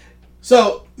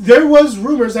 So, there was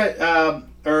rumors that,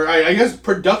 I guess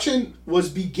production was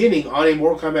beginning on a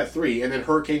Mortal Kombat 3, and then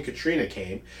Hurricane Katrina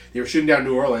came. They were shooting down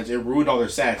New Orleans, it ruined all their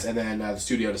sets, and then the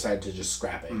studio decided to just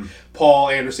scrap it. Paul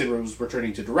Anderson was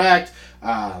returning to direct.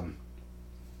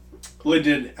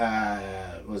 Lyndon,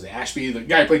 was it Ashby, the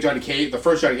guy who played Johnny Cage, the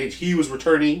first Johnny Cage, he was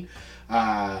returning.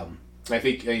 I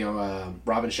think,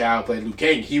 Robin Shaw played Liu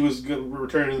Kang. He was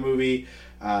returning to the movie.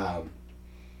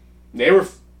 They were,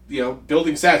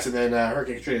 building sets, and then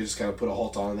Hurricane Katrina just kind of put a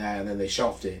halt on that, and then they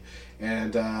shelved it.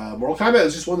 And Mortal Kombat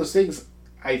is just one of those things.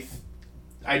 I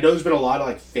know there's been a lot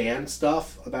of fan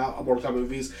stuff about Mortal Kombat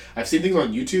movies. I've seen things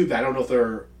on YouTube that I don't know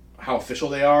if how official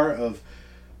they are of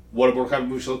what a Mortal Kombat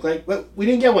movie should look like. But we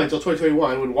didn't get one until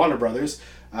 2021 when Warner Brothers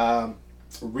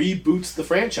reboots the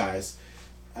franchise.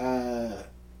 I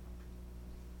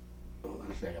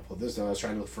gotta pull this down. I was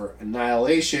trying to look for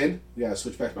Annihilation. We gotta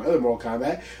switch back to my other Mortal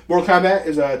Kombat. Mortal Kombat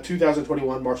is a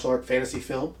 2021 martial art fantasy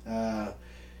film.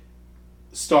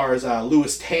 Stars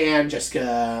Louis Tan,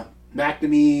 Jessica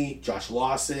McNamee, Josh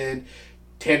Lawson,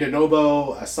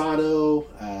 Tandanobu Asano,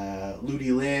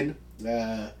 Ludi Lin.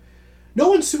 No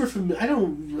one's super familiar.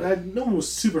 No one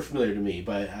was super familiar to me,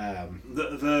 but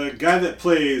the guy that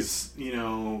plays,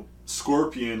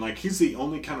 Scorpion, like he's the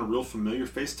only kind of real familiar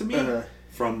face to me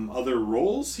from other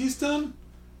roles he's done.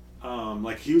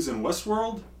 Like he was in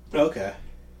Westworld. Okay.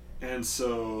 And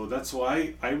so that's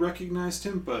why I recognized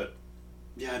him, but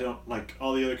yeah, I don't like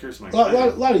all the other characters. A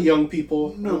lot of young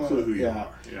people. No clue who you are.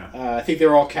 Yeah. I think they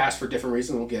were all cast for different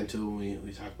reasons. We'll get into it when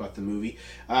we talk about the movie.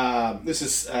 This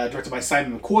is directed by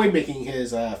Simon McCoy, making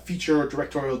his feature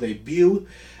directorial debut.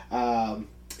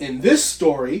 In this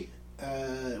story,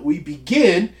 we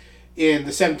begin in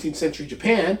the 17th century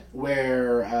Japan,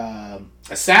 where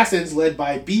assassins led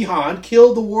by Bi-Han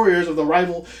killed the warriors of the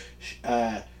rival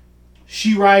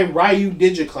Shirai Ryu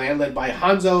ninja clan, led by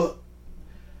Hanzo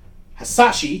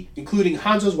Hasashi, including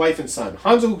Hanzo's wife and son.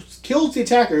 Hanzo kills the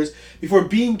attackers before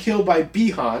being killed by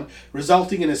Bi-Han,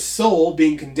 resulting in his soul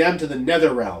being condemned to the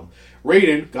Nether Realm.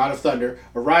 Raiden, God of Thunder,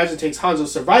 arrives and takes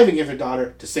Hanzo's surviving infant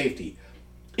daughter to safety.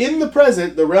 In the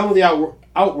present, the Realm of the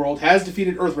Outworld has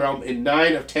defeated Earthrealm in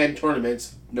 9 of 10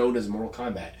 tournaments known as Mortal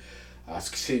Kombat.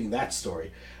 Continuing that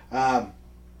story.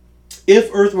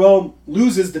 If Earthrealm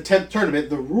loses the 10th tournament,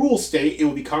 the rules state it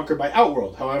will be conquered by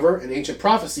Outworld. However, an ancient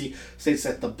prophecy states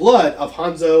that the blood of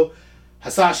Hanzo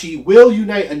Hasashi will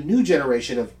unite a new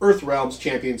generation of Earthrealm's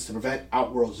champions to prevent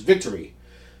Outworld's victory.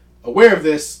 Aware of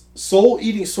this,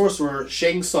 soul-eating sorcerer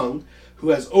Shang Tsung, who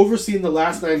has overseen the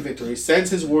last 9 victories, sends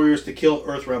his warriors to kill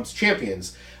Earthrealm's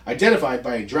champions, identified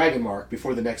by a dragon mark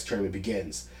before the next tournament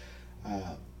begins.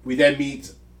 We then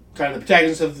meet kind of the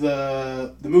protagonist of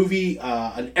the movie,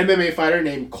 an MMA fighter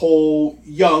named Cole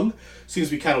Young. Seems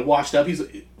to be kind of washed up. He's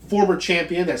a former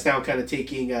champion that's now kind of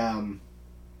taking,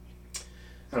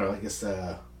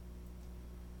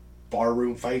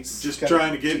 barroom fights. Just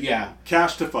trying to get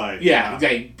cash to fight. Yeah,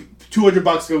 exactly.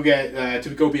 $200 to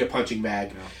go be a punching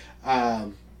bag. Yeah.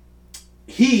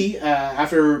 He,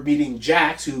 after meeting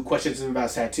Jax, who questions him about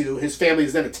his tattoo, his family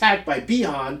is then attacked by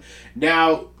Bi-Han,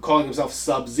 now calling himself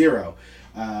Sub-Zero.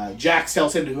 Jax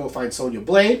tells him to go find Sonya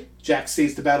Blade. Jax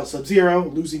saves the battle Sub-Zero,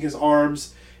 losing his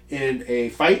arms in a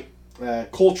fight.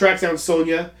 Cole tracks down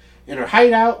Sonya in her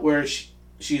hideout, where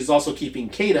she is also keeping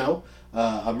Kano,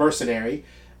 a mercenary.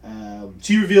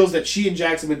 She reveals that she and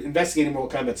Jax have been investigating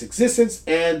Mortal Kombat's existence,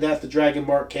 and that the Dragon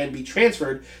Mark can be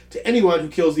transferred to anyone who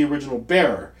kills the original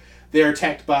bearer. They are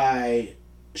attacked by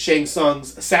Shang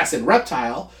Tsung's assassin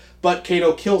Reptile, but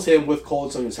Kano kills him with Cole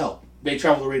and Sonya's help. They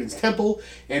travel to Raiden's temple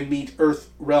and meet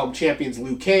Earthrealm champions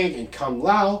Liu Kang and Kung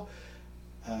Lao.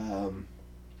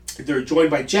 They're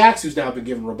joined by Jax, who's now been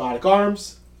given robotic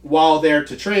arms. While there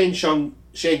to train, Shang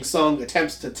Tsung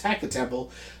attempts to attack the temple,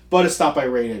 but is stopped by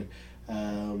Raiden.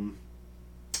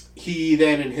 He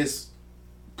then and his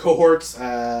cohorts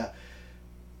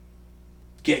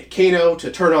get Kano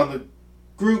to turn on the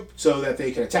group so that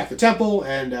they can attack the temple,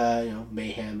 and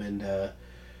mayhem and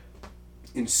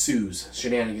ensues.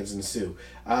 Shenanigans ensue.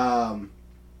 I'm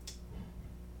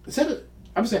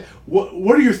saying,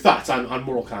 what are your thoughts on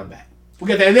Mortal Kombat? We'll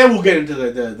get that, and then we'll get into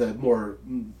the more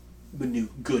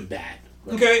minute good bad.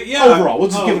 Okay, yeah. Overall, we'll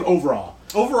just give it overall.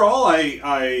 Overall,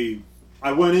 I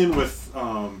went in with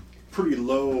pretty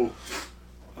low.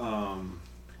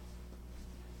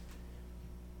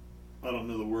 I don't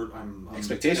know the word.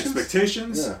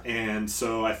 Expectations, yeah. And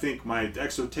so I think my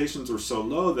expectations were so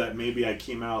low that maybe I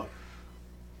came out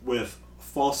with a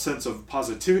false sense of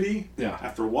positivity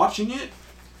after watching it.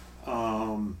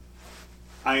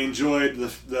 I enjoyed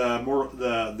the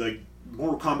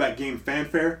Mortal Kombat game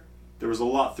fanfare. There was a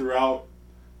lot throughout.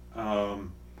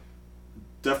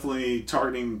 Definitely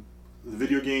targeting the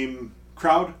video game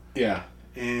crowd. Yeah.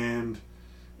 And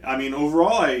I mean,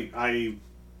 overall,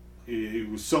 it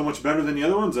was so much better than the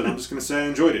other ones that I'm just going to say I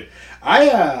enjoyed it.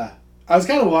 I was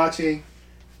kind of watching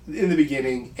in the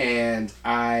beginning, and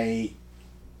I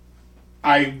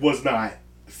was not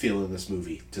feeling this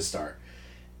movie to start.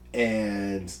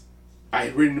 And I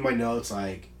had written in my notes,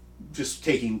 like, just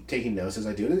taking notes as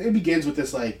I do. And it begins with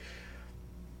this,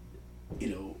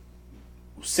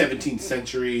 17th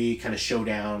century kind of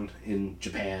showdown in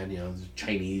Japan.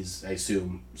 Chinese, I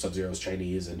assume Sub-Zero's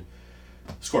Chinese, and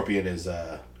Scorpion is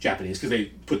Japanese, because they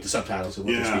put the subtitles of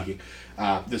what they're speaking.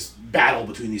 This battle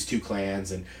between these two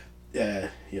clans, and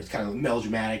it's kind of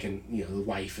melodramatic, and the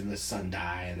wife and the son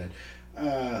die, and then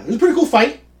it was a pretty cool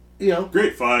fight.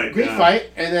 Great fight. Great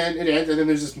fight, and then it ends, and then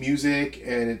there's this music,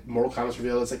 and Mortal Kombat's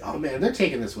revealed. It's like, oh man, they're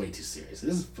taking this way too seriously.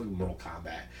 This is fucking Mortal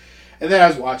Kombat. And then I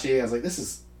was watching it, I was like, this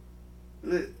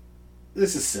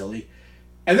is silly.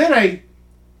 And then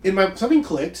something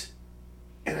clicked,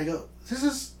 and I go, this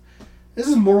is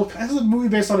a movie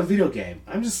based on a video game.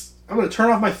 I'm gonna turn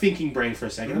off my thinking brain for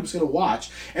a second. I'm just gonna watch,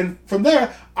 and from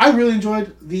there, I really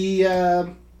enjoyed the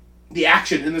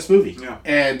action in this movie. Yeah.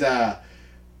 And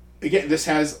again, this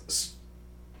has,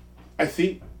 I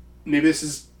think, maybe this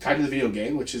is tied to the video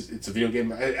game, it's a video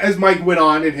game. As Mike went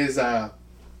on in his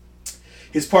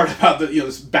part about the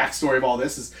this backstory of all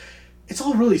this, it's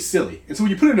all really silly. And so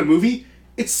when you put it in a movie,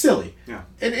 it's silly. Yeah.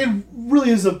 And it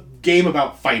really is a game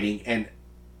about fighting, and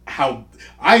how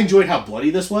I enjoyed how bloody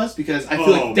this was, because I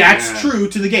feel like that's true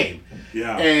to the game.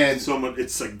 Yeah. And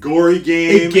it's a gory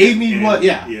game. It gave me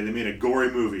Yeah, they made a gory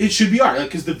movie. It should be R,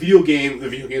 because the video game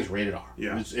is rated R.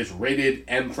 Yeah. It's rated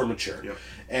M for mature. Yep.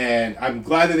 And I'm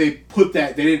glad that they put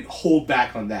that, they didn't hold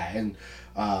back on that. And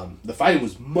the fighting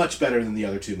was much better than the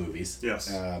other two movies. Yes.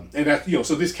 And that,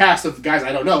 so this cast of guys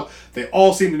I don't know, they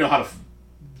all seem to know how to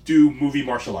do movie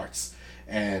martial arts.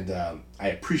 And I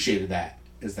appreciated that,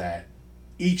 is that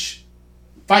each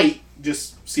fight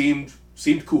just seemed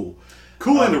cool.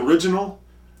 Cool and original.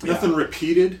 Nothing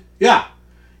repeated. Yeah.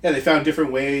 Yeah, they found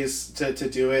different ways to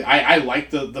do it. I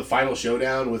liked the final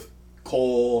showdown with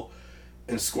Cole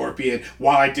and Scorpion.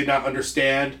 While I did not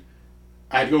understand,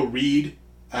 I had to go read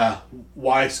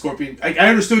why Scorpion... I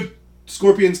understood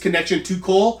Scorpion's connection to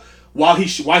Cole why he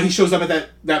shows up at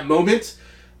that moment.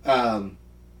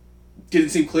 Didn't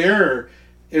seem clear.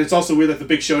 And it's also weird that the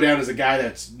big showdown is a guy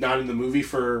that's not in the movie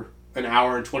for an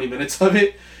hour and 20 minutes of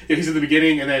it. He's in the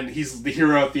beginning, and then he's the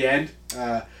hero at the end.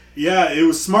 Yeah, it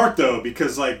was smart though,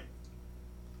 because like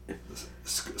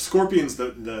Scorpion's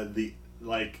the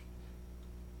like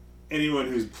anyone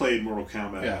who's played Mortal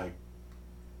Kombat, like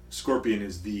Scorpion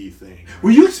is the thing.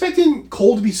 Were you expecting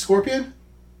Cole to be Scorpion?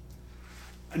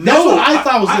 That's what I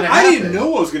thought was going to happen. I didn't know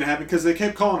what was going to happen because they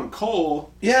kept calling him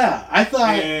Cole. Yeah, I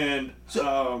thought. And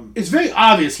it's very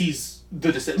obvious he's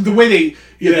the way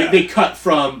they cut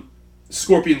from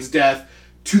Scorpion's death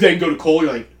to then go to Cole.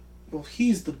 You're like, well,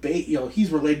 he's the baby.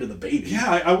 He's related to the baby.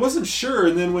 Yeah, I wasn't sure,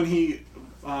 and then when he,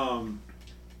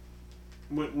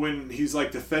 when he's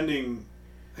like defending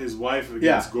his wife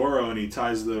against Goro, and he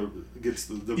gets the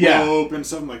rope and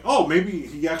something, like, oh, maybe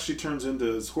he actually turns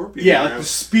into Scorpion. Yeah, like the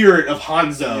spirit of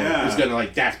Hanzo is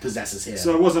gonna that possesses him.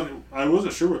 So I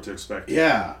wasn't sure what to expect.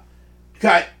 Yeah,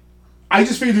 I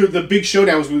just figured the big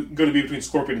showdown was going to be between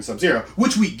Scorpion and Sub-Zero,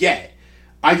 which we get.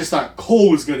 I just thought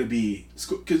Cole was going to be,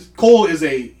 because Cole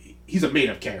he's a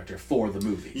made-up character for the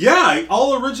movie. Yeah,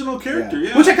 all original character,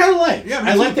 yeah. Which I kind of like. Yeah,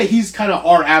 I like that he's kind of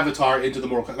our avatar into the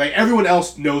Mortal Kombat. Like, everyone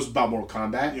else knows about Mortal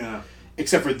Kombat,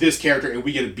 except for this character, and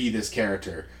we get to be this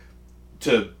character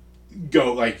to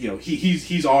go,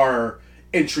 he's our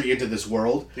entry into this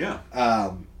world. Yeah.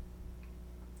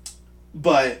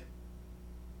 But,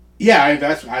 yeah,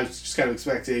 I was just kind of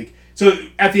expecting... So,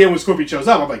 at the end when Scorpion shows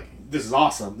up, I'm like, this is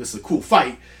awesome. This is a cool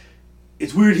fight.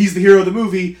 It's weird he's the hero of the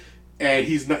movie, and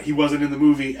he wasn't in the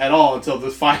movie at all until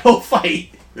the final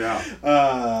fight. Yeah.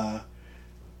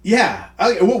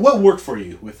 What worked for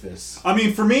you with this? I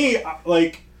mean, for me,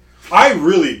 like, I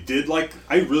really did like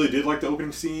the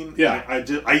opening scene. Yeah.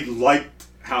 I liked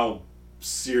how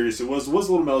serious it was. It was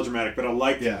a little melodramatic, but I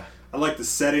liked the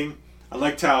setting. I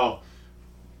liked how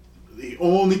the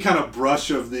only kind of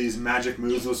brush of these magic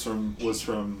moves was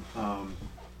from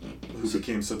who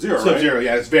became Sub-Zero, right? Sub-Zero,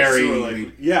 yeah, it's very...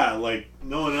 So like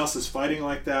no one else is fighting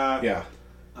like that. Yeah.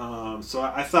 So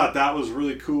I thought that was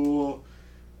really cool.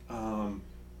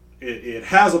 It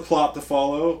has a plot to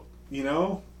follow,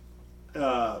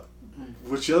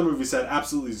 which the other movies had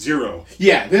absolutely zero.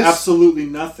 Yeah, absolutely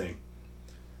nothing.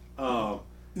 And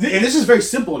this is very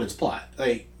simple in its plot.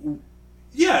 Like,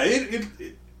 yeah,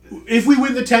 if we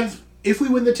win the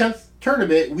 10th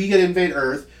tournament, we get to invade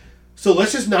Earth. So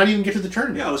let's just not even get to the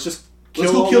tournament. Yeah, let's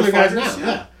go kill the guys now.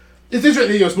 Yeah. It's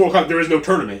interesting, it's Mortal Kombat, there is no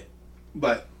tournament.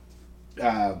 But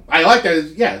I like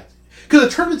that, because a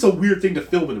tournament's a weird thing to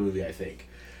film in a movie, I think.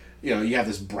 You have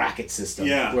this bracket system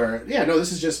where,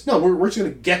 this is just, we're just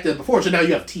going to get them before. So now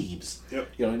you have teams.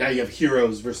 Yep. Now you have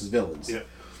heroes versus villains. Yep.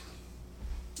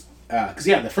 Because,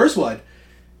 the first one,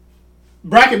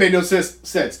 bracket made no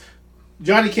sense.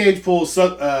 Johnny Cage pulls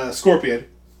Scorpion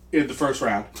in the first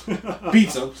round,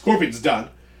 beats him. Scorpion's done.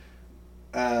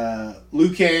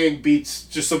 Liu Kang beats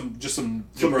just some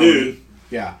dude.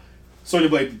 Yeah. Sonya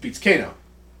Blade beats Kano.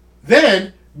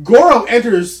 Then Goro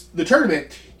enters the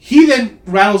tournament. He then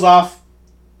rattles off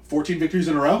 14 victories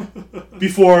in a row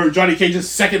before Johnny Cage's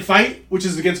second fight, which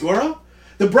is against Goro.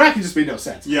 The bracket just made no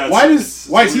sense. Yeah, why is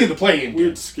he in the play-in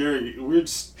game? Weird,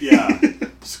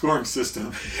 scoring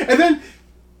system. And then,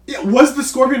 was the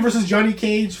Scorpion versus Johnny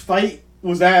Cage fight,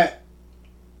 was that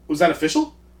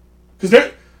official?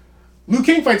 Because Liu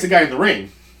Kang fights a guy in the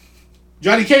ring.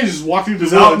 Johnny Cage is walking through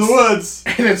the woods. Out in the woods.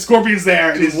 And then Scorpion's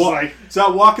there, and he's like, he's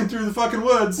out walking through the fucking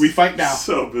woods. We fight now.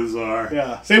 So bizarre.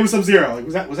 Yeah. Same with Sub-Zero. Like,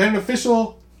 was that an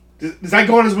official? Does that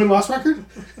go on his win-loss record?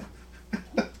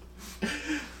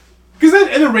 Because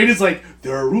then Raiden like,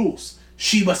 there are rules.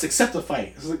 She must accept the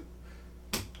fight. It's like,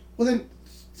 well then,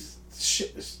 Shao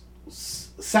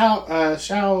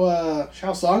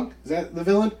Tsung, is that the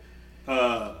villain?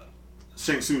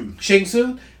 Shang Tsung. Shang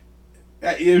Tsung.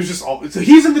 It was just all. So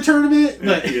he's in the tournament,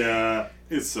 but yeah,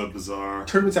 it's so bizarre.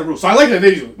 Tournaments have rules, so I like that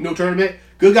they do no tournament.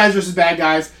 Good guys versus bad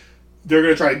guys. They're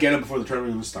gonna try to get him before the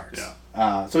tournament even starts.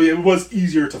 Yeah. So it was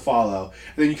easier to follow,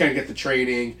 and then you kind of get the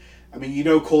training. I mean,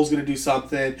 Cole's gonna do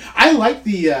something. I like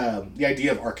the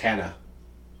idea of Arcana.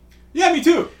 Yeah, me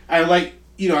too. I like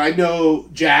I know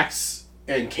Jax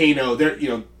and Kano. They're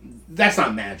that's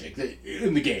not magic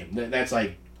in the game. That's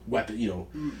like weapon.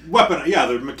 Weapon. Yeah,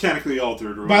 they're mechanically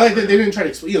altered. But I like that they didn't try to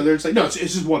explain. They're just like, no, it's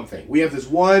just one thing. We have this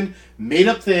one made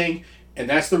up thing, and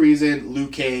that's the reason Liu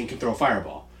Kang can throw a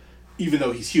fireball, even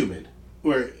though he's human.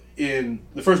 Where in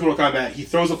the first Mortal Kombat, he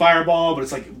throws a fireball, but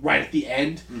it's like right at the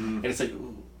end, and it's like,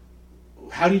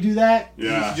 how do you do that?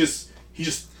 Yeah, he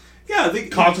just they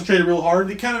concentrated real hard.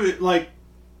 They kind of like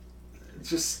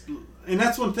just, and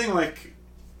that's one thing. Like,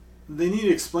 they need to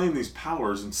explain these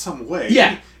powers in some way.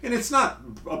 Yeah, and it's not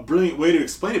a brilliant way to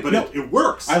explain it, but it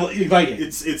works. I like it.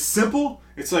 It's simple.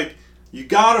 It's like, you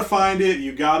gotta find it.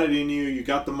 You got it in you. You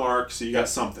got the mark, so you got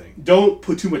something. Don't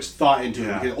put too much thought into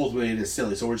it, because ultimately it is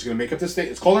silly. So we're just gonna make up this thing.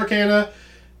 It's called Arcana.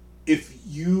 If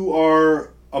you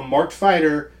are a marked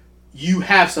fighter, you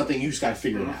have something. You just gotta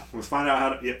figure it out. We'll find out how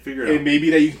to figure it out. And maybe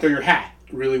that you can throw your hat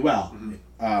really well.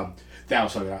 That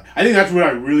was something. I think that's when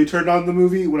I really turned on the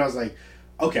movie, when I was like,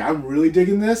 okay, I'm really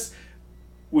digging this.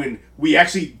 When we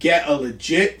actually get a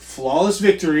legit flawless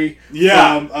victory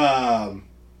from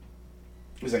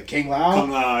was that Kung Lao?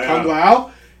 Kung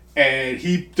Lao, and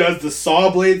he does the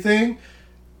saw blade thing.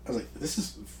 I was like,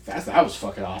 that was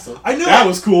fucking awesome. I know, that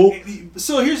was cool.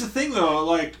 So here's the thing, though.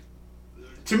 Like,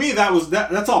 to me,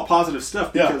 that's all positive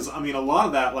stuff, because I mean, a lot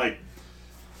of that, like,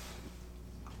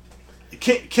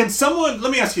 can someone?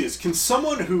 Let me ask you this: can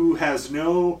someone who has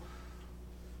no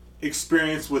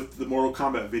experience with the Mortal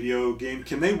Kombat video game,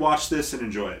 can they watch this and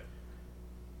enjoy it?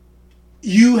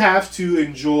 You have to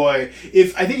enjoy.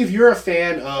 If you're a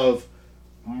fan of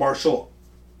martial,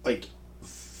 like,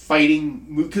 fighting,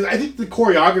 because I think the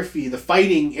choreography, the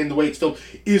fighting, and the way it's filmed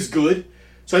is good.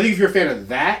 So I think if you're a fan of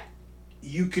that,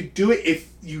 you could do it. If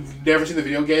you've never seen the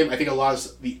video game, I think a lot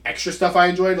of the extra stuff I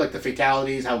enjoyed, like the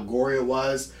fatalities, how gory it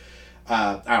was.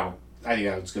 I think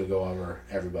that's going to go over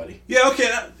everybody. Yeah, okay,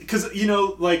 because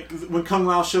like when Kung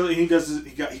Lao shows, he gets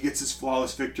his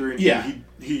flawless victory, and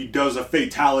he does a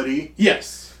fatality.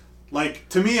 Yes. Like,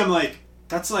 to me, I'm like,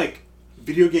 that's like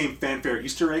video game fanfare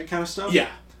Easter egg kind of stuff. Yeah.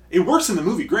 It works in the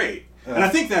movie great, and I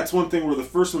think that's one thing where the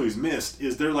first movie's missed,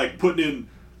 is they're like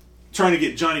trying to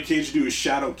get Johnny Cage to do his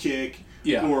shadow kick,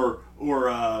 or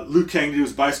Liu Kang to do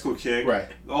his bicycle kick. Right.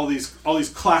 All these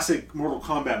classic Mortal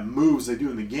Kombat moves they do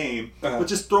in the game, but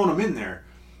just throwing them in there.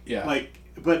 Yeah. Like,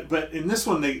 but in this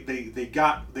one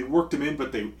they worked him in,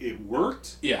 but it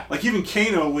worked. Yeah. Like, even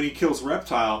Kano, when he kills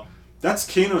Reptile,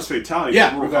 that's Kano's fatality.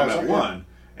 Yeah. From Mortal Kombat 1,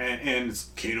 and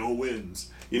it's Kano wins.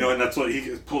 And that's what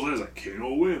he pulls in, is like,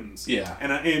 Kano wins. Yeah.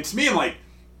 And to me, I'm like,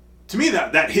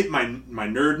 that hit my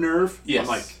nerd nerve. Yes. I'm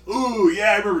like, ooh,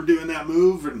 yeah, I remember doing that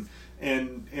move and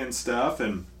stuff,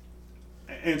 and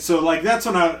so, like, that's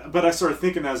when I started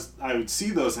thinking, as I would see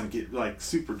those and get like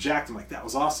super jacked. I'm like, that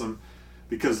was awesome,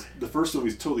 because the first one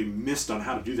was totally missed on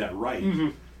how to do that right. Mm-hmm.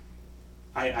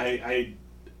 I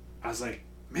was like,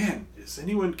 man,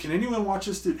 can anyone watch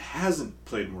this that hasn't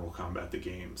played Mortal Kombat the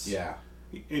games? Yeah.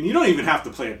 And you don't even have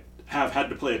to have had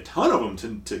to play a ton of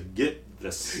them to get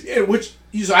this. Yeah,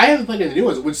 so I haven't played any of the new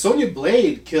ones. When Sonya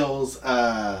Blade kills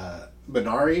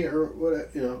Minari, or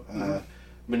what,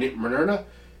 Minerva,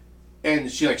 and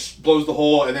she like blows the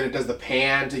hole, and then it does the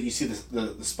pan to, you see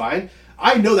the spine.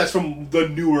 I know that's from the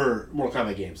newer Mortal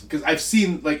Kombat games, because I've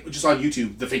seen, like, just on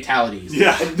YouTube, the fatalities,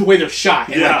 and the way they're shot,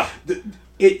 and like,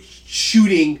 it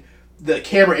shooting the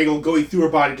camera angle going through her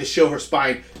body to show her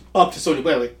spine up to Sonya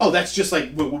Blade. Like, oh, that's just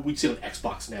like what we'd see on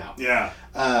Xbox now. Yeah.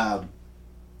 I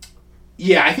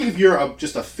think if you're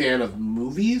just a fan of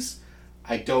movies,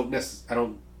 I don't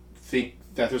think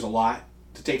that there's a lot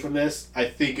to take from this. I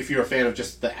think if you're a fan of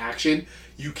just the action,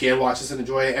 you can watch this and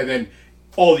enjoy it. And then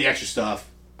all the extra stuff,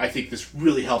 I think this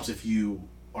really helps if you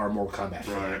are a Mortal Kombat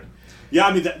fan. Right. Yeah,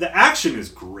 I mean, the action is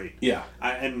great. Yeah.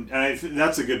 And I think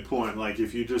that's a good point. Like,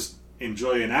 if you just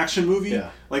enjoy an action movie,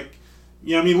 Yeah. like,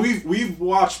 yeah, I mean, we've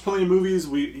watched plenty of movies,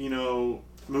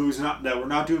 movies that we're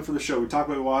not doing for the show. We talk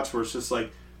about watch where it's just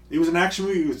like, it was an action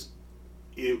movie,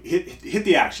 it hit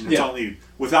the action. It's all you,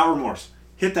 without remorse.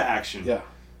 Hit the action. Yeah.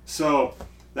 So,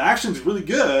 the action's really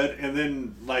good, and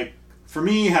then, like, for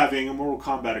me, having a Mortal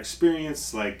Kombat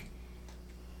experience, like,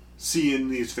 seeing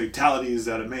these fatalities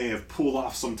that it may have pulled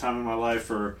off sometime in my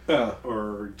life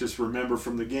or just remember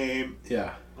from the game.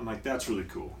 Yeah. I'm like, that's really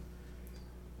cool.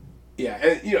 Yeah,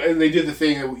 and and they did the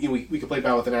thing that we complained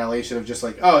about with Annihilation of just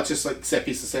like, oh, it's just like set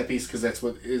piece to set piece because that's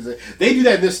what is it. They do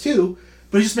that in this too,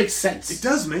 but it just makes sense. It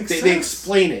does make sense. They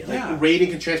explain it. Yeah. Like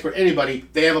Raiden can transport anybody.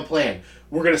 They have a plan.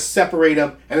 We're gonna separate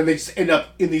them, and then they just end up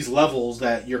in these levels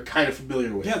that you're kind of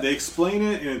familiar with. Yeah, they explain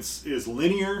it, and it's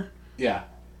linear. Yeah.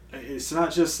 It's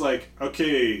not just like,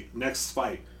 okay, next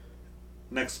fight.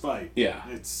 Yeah.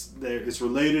 It's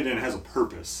related and it has a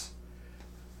purpose.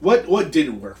 What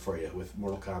didn't work for you with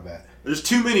Mortal Kombat? There's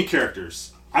too many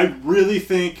characters. I really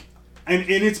think, and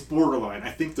it's borderline.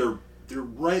 I think they're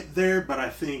right there, but I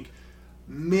think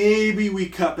maybe we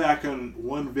cut back on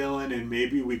one villain and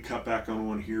maybe we cut back on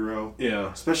one hero.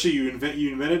 Yeah. Especially you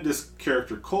invented this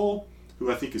character Cole,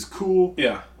 who I think is cool.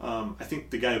 Yeah. I think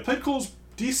the guy who played Cole's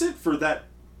decent for that.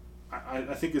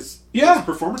 I think his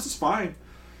performance is fine,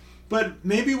 but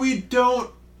maybe we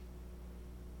don't.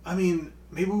 I mean,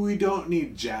 maybe we don't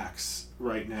need Jax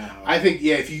right now. I think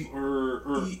if you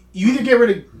or you either get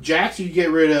rid of Jax or you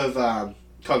get rid of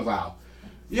Kung Lao.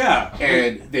 Yeah,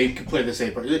 and they can play the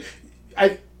same part. You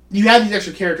have these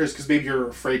extra characters because maybe you're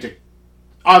afraid to.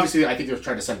 Obviously, I think they're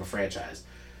trying to set up a franchise.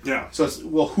 Yeah. So it's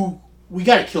who we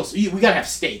got to kill. We got to have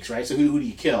stakes, right? So who do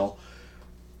you kill?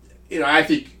 I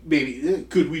think maybe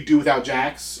could we do without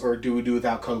Jax or do we do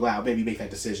without Kung Lao? Maybe make that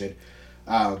decision.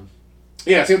 Same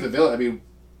with the villain. I mean,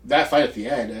 that fight at the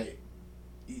end,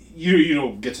 you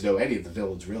don't get to know any of the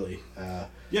villains really.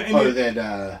 Other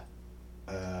than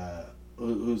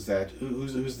who's that?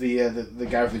 Who's the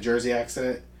guy with the Jersey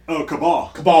accent? Oh,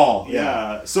 Cabal. Cabal.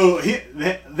 Yeah. So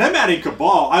them adding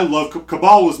Cabal, I love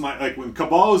Cabal. Was when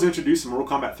Cabal was introduced in Mortal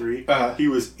Kombat 3, he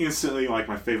was instantly like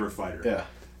my favorite fighter. Yeah.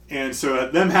 And so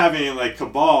them having like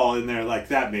Cabal in there, like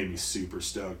that made me super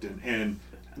stoked,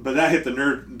 but that hit the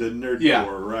nerd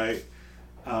core, right?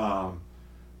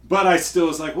 But I still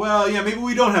was like, well, yeah, maybe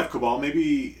we don't have Cabal,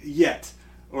 maybe yet,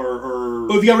 or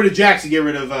if you get rid of Jax, you get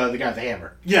rid of the guy with the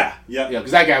hammer. Yeah,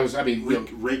 because that guy was, I mean,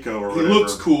 Reiko or whatever. He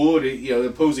looks cool, and the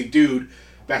imposing dude,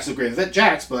 backs look great. That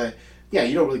Jax, but yeah,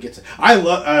 you don't really get to. I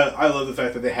love the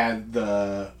fact that they had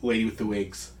the lady with the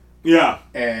wings. Yeah,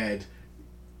 and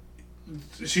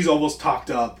she's almost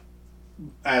talked up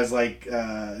as like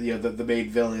the main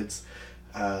villains,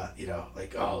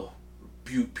 like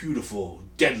beautiful,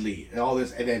 deadly, and all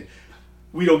this, and then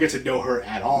we don't get to know her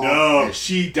at all. No, and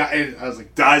she died. And I was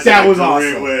like, dies that was a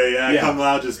great awesome. way. Yeah, Kung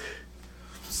Lao just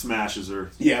smashes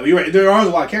her. Yeah, but you're right. There are a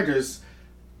lot of characters.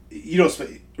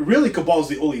 Really, Cabal's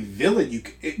the only villain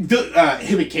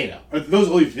him and Kano are those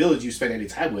only villains you spend any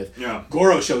time with. Yeah,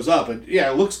 Goro shows up and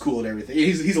it looks cool and everything.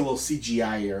 He's a little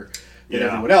CGI-er than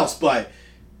everyone else, but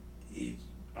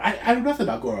I know nothing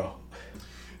about Goro.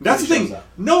 That's the thing.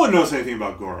 No one knows anything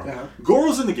about Goro. Uh-huh.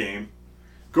 Goro's in the game.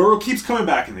 Goro keeps coming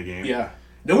back in the game. Yeah.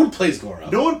 No one plays Goro.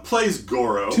 No one plays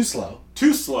Goro. Too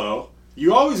slow.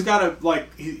 You always gotta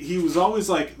he was always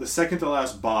like the second to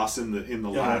last boss in the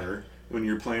ladder when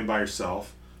you're playing by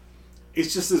yourself.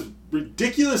 It's just this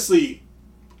ridiculously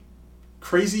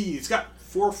crazy. He's got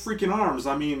 4 freaking arms.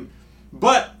 I mean,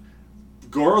 but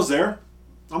Goro's there.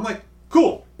 I'm like,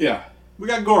 cool. Yeah. We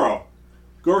got Goro.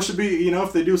 Goro should be,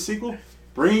 if they do a sequel,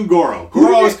 bring in Goro.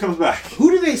 Goro always comes back.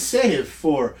 Who do they save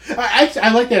for?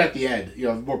 I like that at the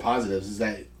end. More positives is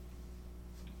that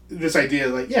this idea,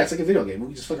 like, yeah, it's like a video game. We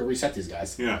can just fucking reset these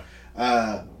guys. Yeah.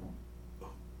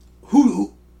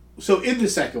 So in the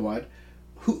second one,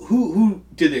 who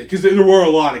did it? Because there were a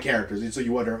lot of characters, and so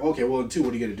you wonder, okay, well, in 2,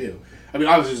 what are you going to do? I mean,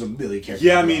 obviously there's a million characters.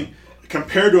 Yeah, I mean,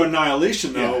 compared to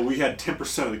Annihilation, though, we had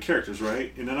 10% of the characters,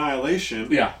 right? In Annihilation,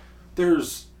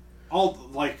 there's all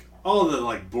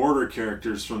the border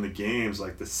characters from the games,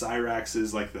 like the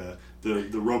Cyraxes, like the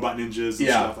robot ninjas and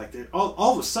stuff. Like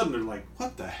all of a sudden, they're like,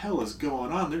 what the hell is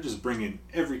going on? They're just bringing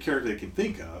every character they can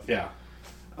think of. Yeah.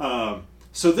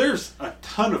 So there's a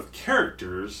ton of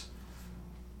characters.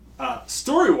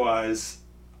 Story-wise,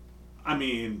 I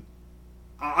mean,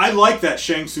 I like that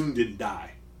Shang Tsung didn't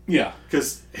die. Yeah.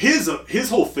 Because his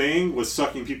whole thing was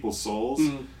sucking people's souls.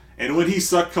 And when he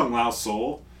sucked Kung Lao's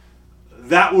soul,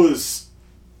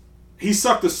 he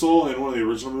sucked the soul in one of the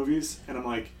original movies, and I'm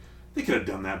like, they could have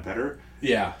done that better.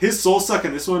 Yeah. His soul suck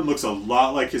in this one looks a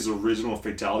lot like his original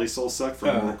Fatality soul suck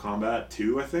from Mortal Kombat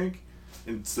 2, I think.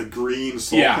 And it's the green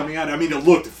soul coming out. I mean, it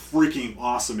looked freaking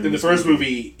awesome in the first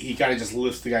movie. He kind of just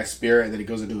lifts the guy's spirit, and then it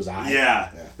goes into his eye.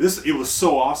 Yeah. It was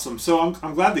so awesome. So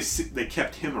I'm glad they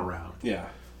kept him around. Yeah.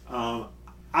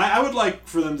 I would like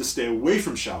for them to stay away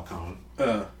from Shao Kahn.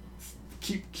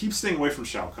 Keep staying away from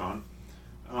Shao Kahn.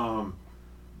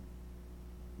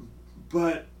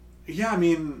 But yeah, I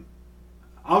mean,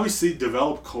 obviously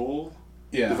develop Cole.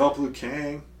 Yeah. Develop Liu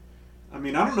Kang. I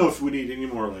mean, I don't know if we need any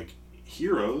more like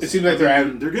heroes. It seems like they're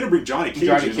going to bring Johnny Cage.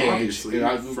 Obviously,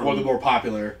 one of the more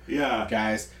popular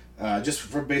guys.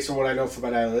 Based on what I know from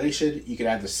Annihilation, you could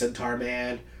add the Centaur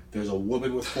Man. There's a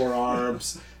woman with 4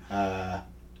 arms. You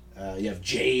have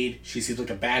Jade. She seems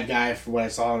like a bad guy from what I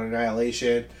saw in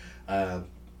Annihilation.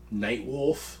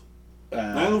 Nightwolf.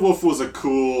 Nightwolf was a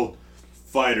cool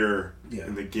fighter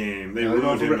in the game. They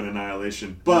ruined him in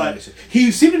Annihilation, but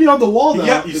he seemed to be on the wall though.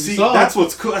 Yeah, you see, that's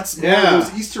what's cool. That's one of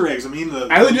those Easter eggs. I mean,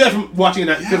 I only knew that from watching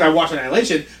it because I watched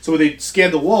Annihilation. So when they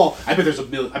scanned the wall, I bet there's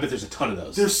a ton of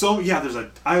those. There's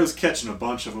I was catching a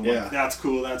bunch of them. Yeah, like, that's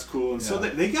cool, and so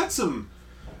they got some.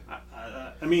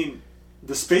 I mean,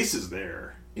 the space is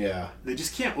there. Yeah, they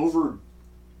just can't overextend.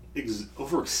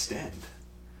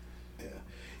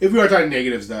 If we are talking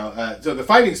negatives, though, so the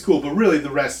fighting's cool, but really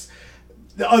the rest,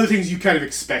 the other things you kind of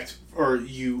expect or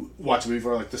you watch a movie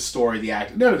for, like the story, the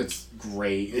acting, none of it's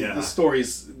great. Yeah. The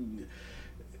story's,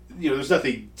 there's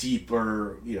nothing deep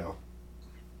or,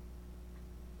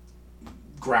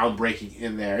 groundbreaking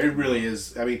in there. It really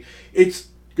is. I mean, it's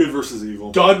good versus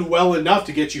evil. Done well enough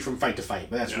to get you from fight to fight,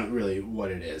 but that's really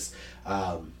what it is.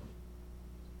 And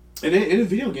in a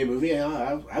video game movie,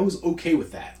 I was okay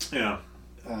with that. Yeah.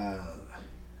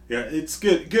 Yeah, it's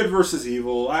good versus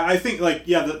evil. I think,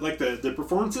 the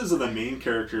performances of the main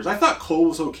characters, I thought Cole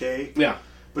was okay. Yeah.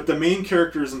 But the main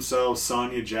characters themselves,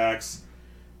 Sonya, Jax,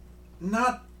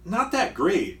 not that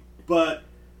great. But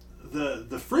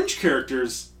the fringe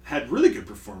characters had really good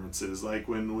performances. Like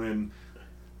when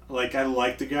I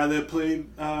liked the guy that played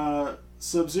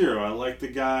Sub-Zero. I liked the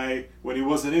guy when he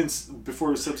wasn't in before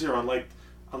he was Sub-Zero.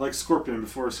 I liked Scorpion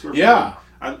before Scorpion. Yeah.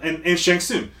 And Shang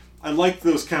Tsung. I liked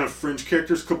those kind of fringe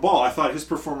characters. Cabal, I thought his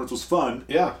performance was fun.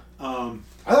 Yeah. I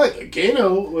like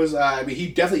Gano was. He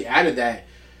definitely added that.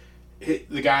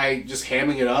 The guy just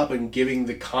hamming it up and giving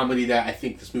the comedy that I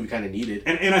think this movie kind of needed.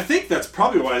 And I think that's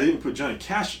probably why they didn't put Johnny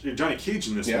Cage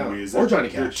in this movie. Or Johnny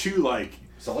Cage. They're too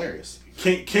It's hilarious.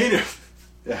 Kano.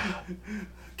 Yeah.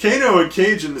 Kano and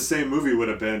Cage in the same movie would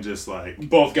have been just like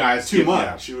both guys too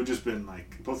much. It would have just been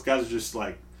like both guys are just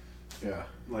like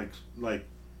like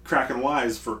cracking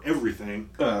wise for everything.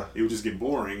 It would just get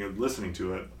boring and listening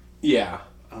to it. Yeah.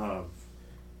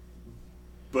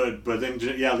 But then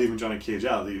leaving Johnny Cage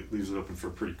out leaves it open for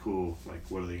pretty cool. Like,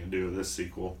 what are they gonna do with this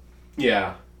sequel?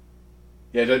 Yeah.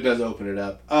 Yeah, it does open it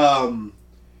up.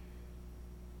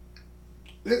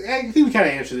 I think we kind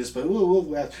of answered this, but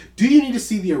we'll ask. Do you need to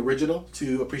see the original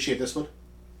to appreciate this one?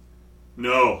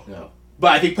 No.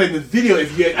 But I think playing the video,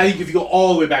 if you go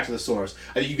all the way back to the source,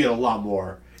 I think you get a lot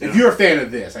more. If you're a fan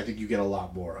of this, I think you get a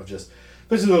lot more of just,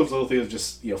 especially those little things of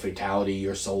just, fatality,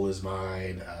 your soul is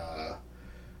mine.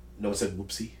 No one said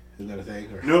whoopsie. Isn't that a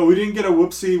thing? Or? No, we didn't get a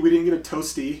whoopsie. We didn't get a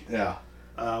toasty. Yeah.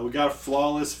 We got a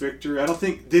flawless victory. I don't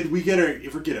think, did we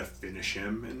ever get a finish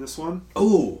him in this one?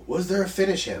 Oh, was there a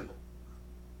finish him?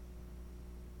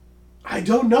 I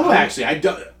don't know, actually.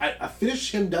 A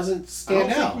finish him doesn't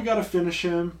stand out. I think we got to finish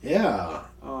him. Yeah.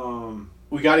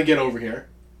 We got to get over here.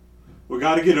 We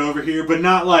got to get over here, but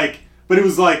not but it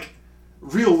was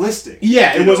realistic.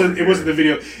 Yeah, it wasn't the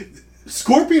video.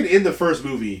 Scorpion in the first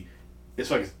movie,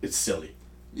 it's silly.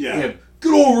 Yeah.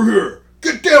 Get over here.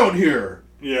 Get down here.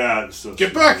 Yeah.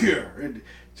 Get back here. And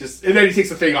then he takes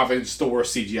the thing off and it's just the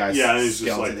worst CGI. Yeah, and he's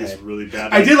just like this really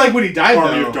bad. I did like when he died,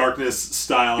 Army of Darkness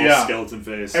style skeleton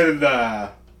face. And then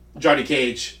the Johnny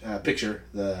Cage picture,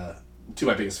 to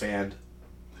my biggest fan.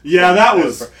 Yeah, that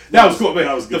was cool. But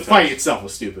that was good. The fight itself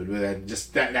was stupid, but then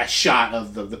just that shot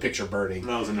of the picture burning.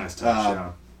 That was a nice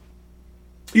touch.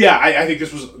 Yeah, I think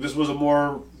this was a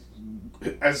more,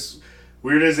 as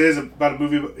weird as it is about a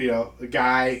movie, a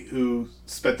guy who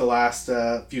spent the last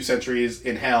few centuries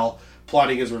in hell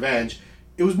plotting his revenge.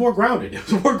 It was more grounded. It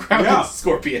was more grounded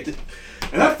Scorpion.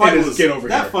 And that fight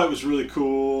was really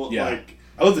cool. Yeah.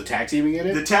 I love the tag teaming in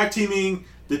it. The tag teaming,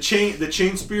 the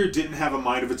chain spear didn't have a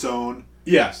mind of its own.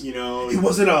 Yes. It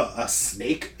wasn't a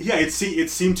snake. Yeah, it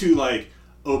seemed to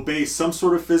obey some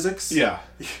sort of physics. Yeah.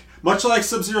 Much like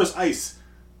Sub-Zero's ice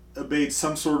obeyed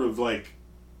some sort of, like,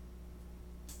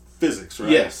 physics,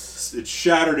 right? Yes. It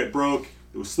shattered, it broke,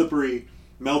 it was slippery,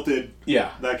 melted,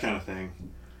 Yeah. that kind of thing.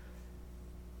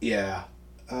 Yeah.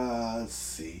 Let's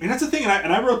see. And that's the thing,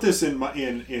 and I wrote this in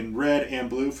red and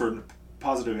blue for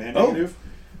positive and negative,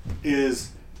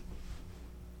 is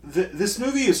this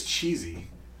movie is cheesy.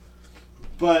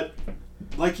 But,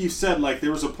 like you said, like,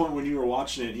 there was a point when you were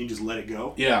watching it and you just let it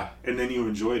go. Yeah. And then you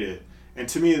enjoyed it. And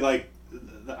to me, like,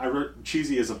 I wrote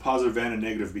cheesy as a positive and a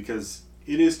negative because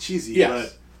it is cheesy, Yes.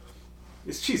 but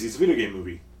it's cheesy. It's a video game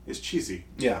movie. It's cheesy.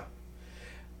 Yeah.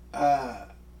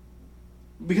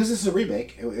 Because this is a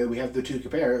remake, and we have the two to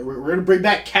compare, we're going to bring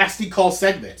back casting call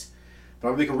segment. But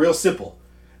I'm going to make it real simple.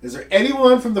 Is there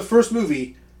anyone from the first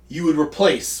movie you would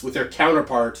replace with their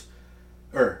counterpart?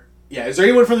 Is there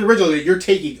anyone from the original that you're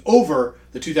taking over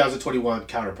the 2021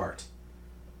 counterpart?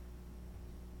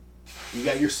 You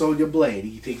got your Sonya Blade.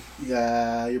 You can take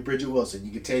your Bridget Wilson.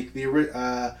 You can take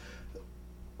the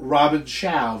Robin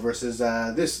Chow versus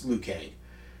this Liu Kang.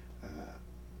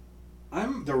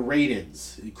 The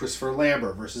Raidens. Christopher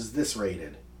Lambert versus this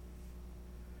Raiden.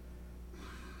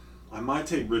 I might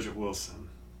take Bridget Wilson.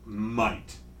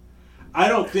 Might. I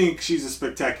don't think she's a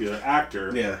spectacular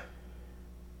actor. Yeah.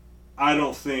 I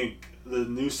don't think the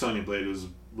new Sonya Blade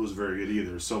was very good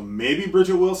either. So maybe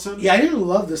Bridget Wilson. Yeah, I didn't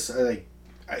love this.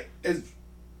 As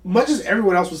much as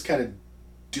everyone else was kind of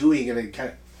doing, and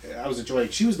I was enjoying.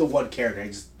 She was the one character I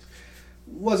just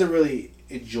wasn't really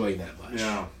enjoying that much.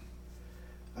 Yeah.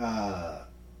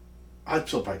 I'd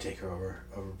still probably take her over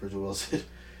Bridget Wilson.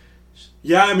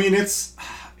 Yeah, I mean it's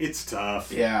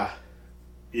tough. Yeah.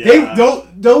 Yeah.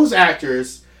 Those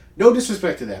actors, no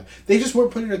disrespect to them, they just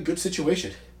weren't put in a good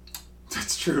situation.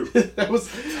 That's true.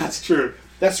 That's true.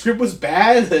 That script was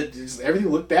bad. Everything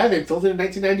looked bad. They filmed it in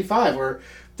 1995, where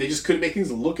they just couldn't make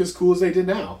things look as cool as they did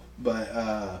now. But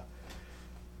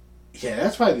yeah,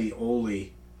 that's probably the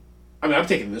only. I mean, I'm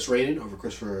taking this Raiden over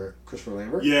Christopher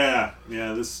Lambert. Yeah.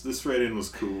 This Raiden was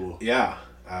cool. Yeah.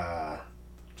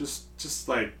 Just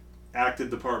like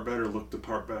acted the part better, looked the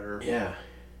part better. Yeah.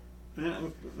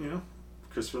 And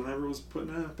Christopher Lambert was put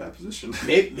in a bad position.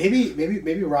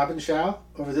 Maybe Robin Chow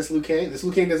over this Liu Kang. This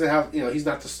Liu Kang doesn't have, he's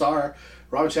not the star.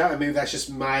 Robin Chow, and maybe that's just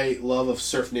my love of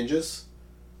surf ninjas.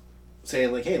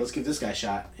 Saying like, hey, let's give this guy a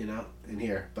shot, in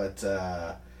here. But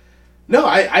no,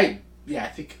 I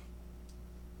think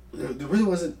there really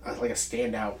wasn't like a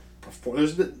standout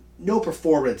performance. There's no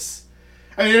performance.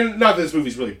 I mean, not that this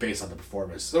movie's really based on the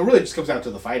performance. So it really just comes down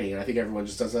to the fighting, and I think everyone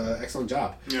just does an excellent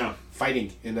job. Yeah.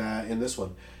 Fighting in this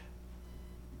one.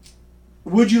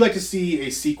 Would you like to see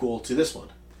a sequel to this one?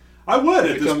 I would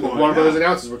at this point. Warner Brothers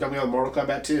announces we're coming on Mortal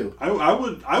Kombat 2. I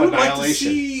would like to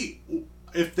see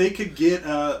if they could get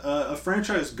a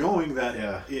franchise going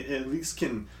that it at least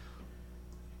can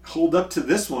hold up to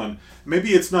this one. Maybe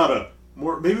it's not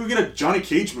maybe we get a Johnny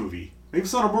Cage movie. Maybe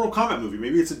it's not a Mortal Kombat movie.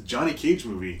 Maybe it's a Johnny Cage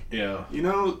movie. Yeah.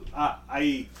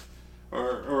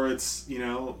 Or it's,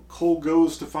 Cole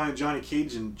goes to find Johnny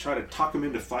Cage and try to talk him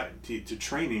into to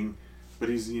training, but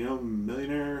he's,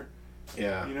 millionaire,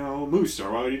 movie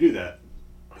star. Why would he do that?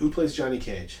 Who plays Johnny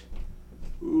Cage?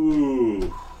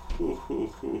 Ooh.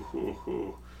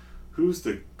 Who's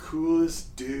the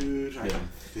coolest dude I can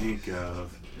think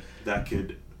of that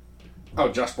could... Oh,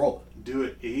 Josh Brolin. Do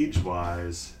it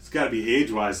age-wise. It's got to be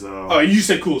age-wise, though. Oh, you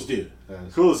said coolest dude.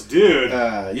 Coolest dude?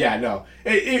 Yeah, no.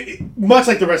 Much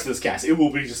like the rest of this cast, it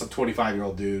will be just a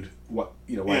 25-year-old dude, white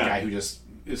guy who just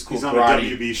is cool. He's on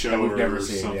karate a WB show we've never or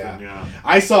seen. something, Yeah.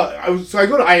 I go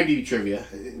to IMDb trivia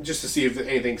just to see if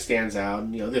anything stands out.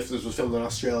 If this was filmed in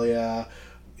Australia,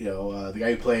 the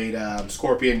guy who played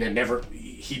Scorpion and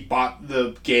he bought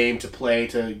the game to play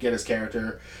to get his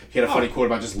character. He had a funny quote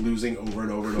about just losing over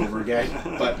and over and over again,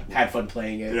 but had fun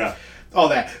playing it. Yeah. All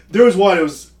that. There was one, it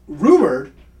was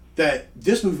rumored that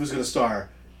this movie was going to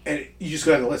star, and you just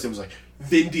go down the list, it was like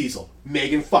Vin Diesel,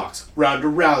 Megan Fox, Ronda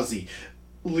Rousey,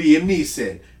 Liam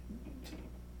Neeson,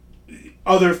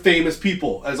 other famous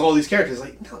people as all these characters.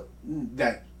 Like, no,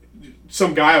 that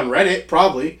some guy on Reddit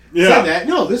probably said that.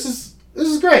 No, this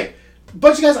is great. A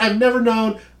bunch of guys I've never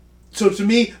known. So to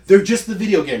me, they're just the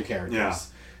video game characters.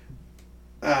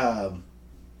 Yeah.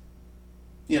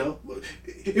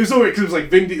 It was so weird because it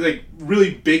was like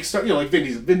really big star. Like Vin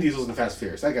Diesel. Vin Diesel's in the Fast and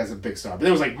Furious. That guy's a big star. But then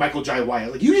it was like Michael Jai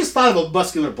White. Like, you just thought of a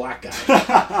muscular black guy.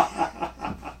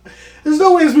 There's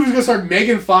no way this movie's gonna start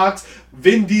Megan Fox,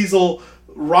 Vin Diesel,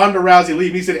 Ronda Rousey,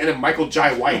 Liam Neeson, and then Michael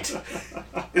Jai White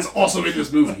is also in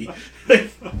this movie.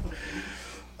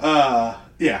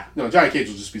 Yeah. No, Johnny Cage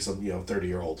will just be some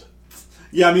 30-year-old.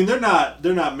 Yeah, I mean they're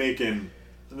not making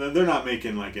they're not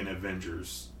making like an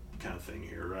Avengers kind of thing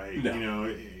here, right? No. You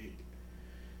know,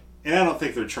 and I don't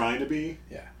think they're trying to be.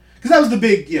 Yeah. Because that was the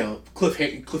big,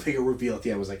 cliffhanger reveal at the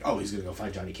end was like, oh, he's going to go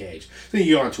find Johnny Cage. Then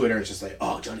you go on Twitter, it's just like,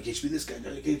 oh, Johnny Cage be this guy,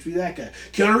 Johnny Cage be that guy.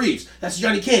 Keanu Reeves, that's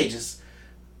Johnny Cage.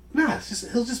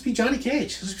 He'll just be Johnny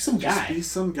Cage. He'll just be some guy. Just be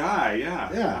some guy,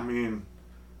 yeah. Yeah. I mean,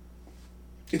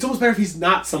 it's almost better if he's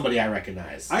not somebody I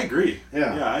recognize. I agree.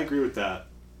 Yeah. Yeah, I agree with that.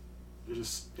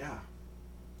 Yeah.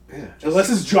 Unless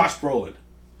it's Josh Brolin.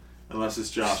 Unless it's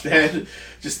Josh. Then,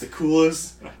 just the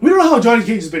coolest. We don't know how Johnny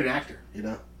Cage has been an actor, you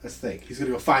know? That's the thing. He's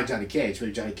going to go find Johnny Cage.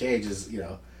 Maybe Johnny Cage is, maybe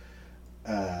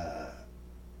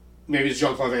it's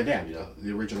Jean-Claude Van Damme,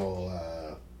 the original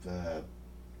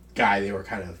guy they were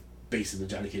kind of basing the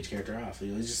Johnny Cage character off.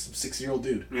 He's just some 6-year-old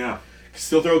dude. Yeah. Can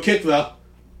still throw a kick, though.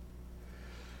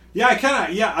 Yeah, I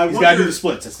He's got to do the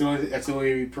splits. That's the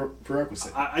only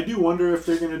prerequisite. I do wonder if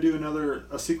they're going to do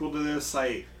a sequel to this.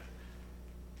 I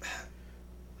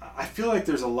feel like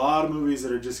there's a lot of movies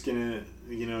that are just going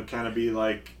to, kind of be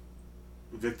like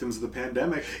victims of the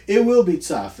pandemic. It will be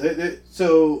tough.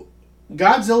 So,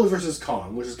 Godzilla vs.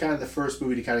 Kong, which is kind of the first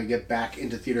movie to kind of get back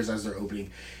into theaters as they're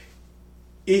opening,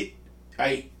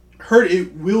 I heard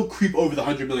it will creep over the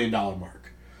 $100 million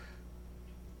mark.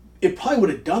 It probably would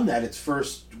have done that its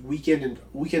first weekend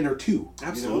or two.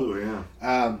 Absolutely, yeah.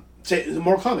 Say the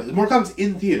Mortal Kombat. The Mortal Kombat's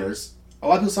in theaters. A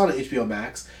lot of people saw it on HBO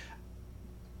Max.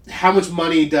 How much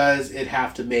money does it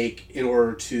have to make in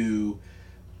order to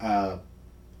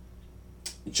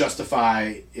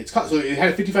justify its cost? So it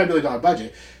had a $55 million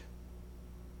budget.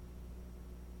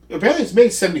 Apparently, it's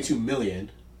made $72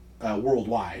 million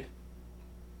worldwide,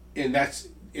 and that's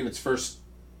in its first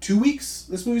 2 weeks.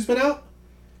 This movie's been out.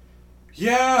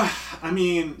 Yeah, I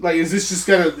mean, like, is this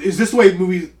the way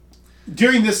movies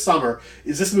during this summer?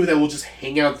 Is this a movie that will just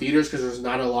hang out in theaters because there's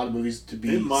not a lot of movies to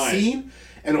be seen,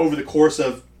 and over the course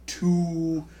of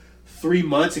 2-3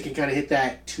 months, it can kind of hit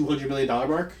that $200 million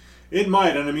mark? It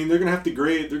might, and I mean, they're gonna have to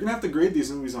grade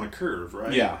these movies on a curve,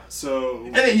 right? Yeah. So,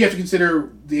 and then you have to consider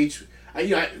it's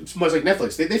much like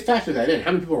Netflix. They factor that in.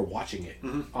 How many people are watching it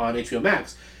on HBO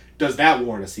Max? Does that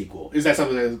warrant a sequel? Is that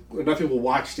something that enough people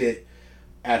watched it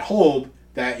at home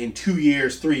that in 2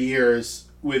 years, 3 years,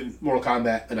 when Mortal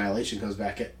Kombat Annihilation comes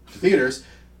back to theaters,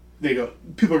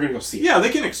 people are going to go see it. Yeah,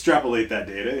 they can extrapolate that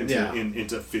data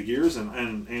into figures,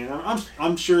 and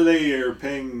I'm sure they are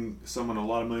paying someone a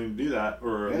lot of money to do that,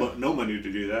 or no money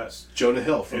to do that. It's Jonah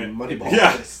Hill from Moneyball.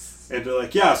 Yeah, and they're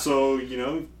like, so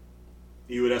you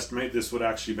would estimate this would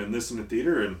actually been this in the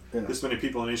theater, and this many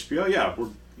people on HBO. Yeah,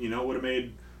 would have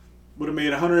made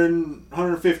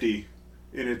 150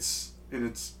 in its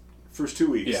first 2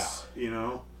 weeks.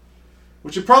 Yeah,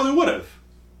 which it probably would have.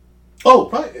 Oh,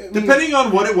 probably. Depending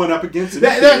on what it went up against. And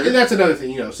that's another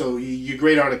thing, So you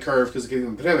grade on a curve because of the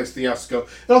pandemic. Then you also go.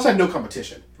 It also had no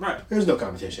competition. Right. There's no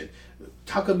competition.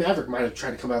 How come Maverick might have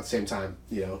tried to come out at the same time?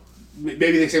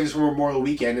 Maybe they saved this for Memorial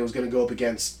Weekend. It was going to go up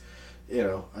against,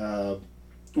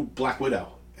 Black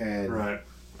Widow, and right.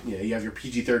 You have your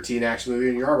PG-13 action movie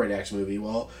and your R-rated action movie.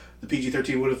 Well, the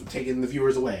PG-13 would have taken the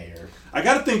viewers away. I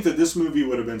got to think that this movie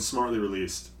would have been smartly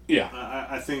released. Yeah.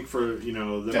 I think for the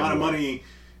amount of money.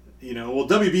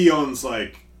 WB owns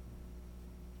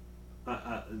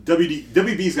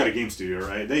WB's got a game studio,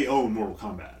 right? They own Mortal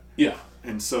Kombat. Yeah.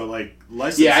 And so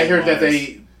licensing. Yeah, I heard that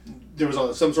there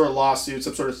was some sort of lawsuit,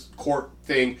 some sort of court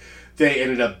thing. They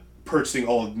ended up purchasing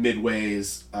all of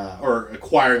Midway's or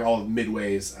acquiring all of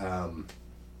Midway's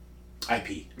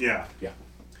IP. Yeah. Yeah.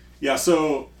 Yeah.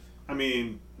 So I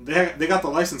mean, they got the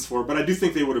license for it, but I do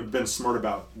think they would have been smart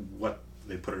about what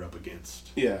they put it up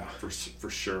against. Yeah. For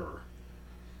sure.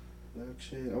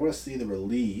 Actually, I want to see the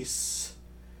release.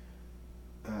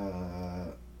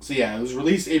 So yeah, it was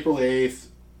released April 8th.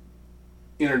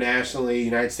 Internationally,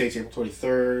 United States, April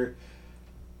 23rd.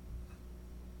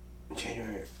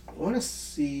 January. I want to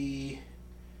see.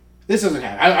 This doesn't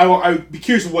have. I'd be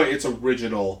curious what its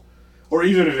original, or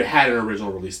even if it had an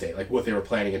original release date, like what they were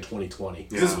planning in 2020.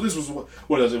 Yeah. This was what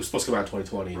it was. It was supposed to come out in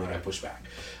 2020, and then got pushed back.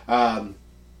 All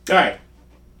right,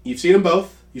 you've seen them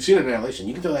both. You've seen Annihilation.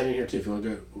 You can throw that in here too if you want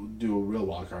to do a real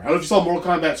wild card. I don't know if you saw Mortal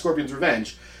Kombat: Scorpion's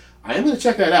Revenge. I am going to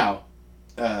check that out.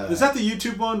 Is that the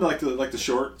YouTube one, like the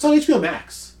short? It's on HBO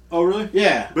Max. Oh, really?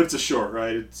 Yeah, but it's a short,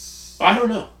 right? It's. I don't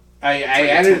know. I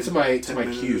added it to my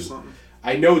queue.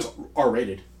 I know it's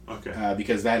R-rated. Okay.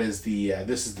 Because that is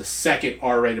this is the second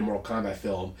R-rated Mortal Kombat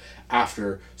film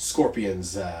after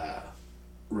Scorpion's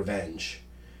Revenge.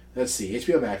 Let's see,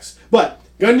 HBO Max. But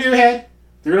gun to your head,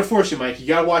 they're gonna force you, Mike. You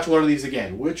gotta watch one of these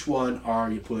again. Which one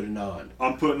are you putting on?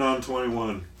 I'm putting on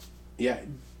 21. Yeah,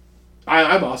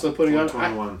 I'm also putting on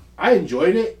 21. I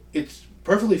enjoyed it. It's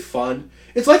perfectly fun.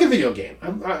 It's like a video game.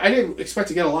 I didn't expect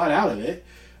to get a lot out of it,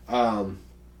 and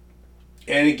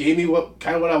it gave me what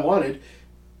I wanted.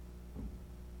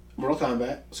 Mortal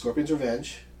Kombat, Scorpion's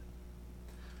Revenge.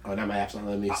 Oh, now my app's not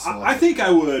letting me select. I think I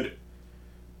would,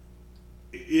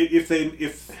 if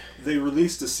they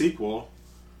released a sequel.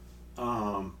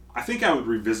 I think I would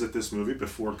revisit this movie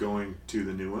before going to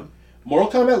the new one.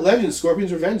 Mortal Kombat Legends,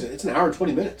 Scorpion's Revenge. It's an hour and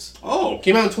 20 minutes. Oh.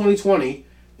 Came out in 2020.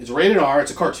 It's rated R.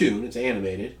 It's a cartoon. It's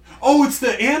animated. Oh, it's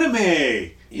the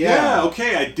anime. Yeah.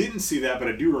 Okay, I didn't see that, but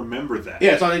I do remember that.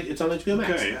 Yeah, it's on HBO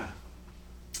Max. Okay,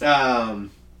 yeah.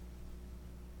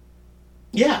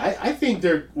 Yeah, I think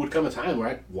there would come a time where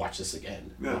I'd watch this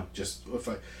again. Yeah. Just if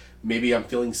maybe I'm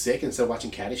feeling sick instead of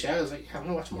watching Caddyshack, I was like, yeah, I'm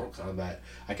gonna watch Mortal Kombat.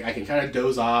 I can kind of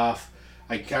doze off.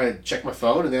 I can kind of check my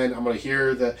phone, and then I'm gonna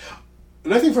hear the.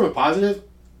 Another thing from a positive,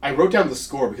 I wrote down the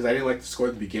score because I didn't like the score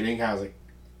at the beginning. How I was like,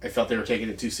 I felt they were taking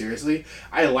it too seriously.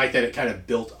 I like that it kind of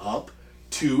built up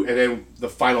to, and then the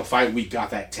final fight we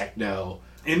got that techno.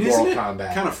 And Mortal isn't it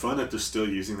Kombat. kind of fun that they're still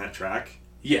using that track?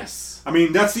 Yes. I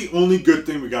mean, that's the only good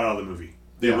thing we got out of the movie.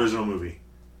 The Yeah. original movie.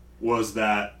 Was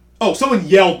that... Oh, someone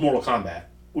yelled Mortal Kombat,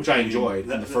 which I enjoyed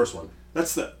in the first one.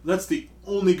 That's the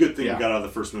only good thing Yeah. we got out of the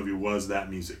first movie was that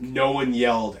music. No one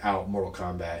yelled out Mortal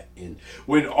Kombat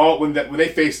when they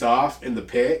faced off in the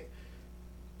pit,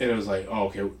 and it was like, oh,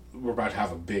 okay, we're about to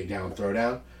have a big down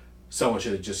throwdown. Someone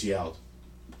should have just yelled.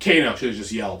 Kano should have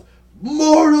just yelled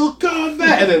Mortal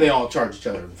Kombat, and then they all charge each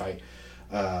other and fight.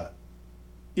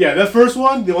 Yeah, that first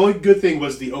one, the only good thing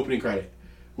was the opening credit,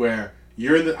 where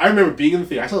you're in the. I remember being in the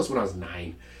theater. I saw this when I was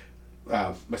 9.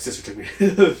 My sister took me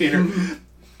to the theater,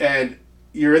 and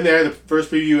you're in there. The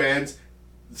first preview ends,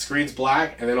 the screen's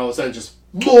black, and then all of a sudden, just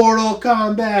Mortal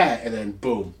Kombat, and then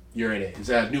boom, you're in it. It's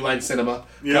a New Line Cinema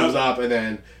comes up, and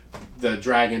then the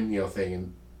dragon, thing,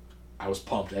 and I was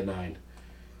pumped at 9.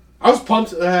 I was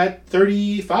pumped at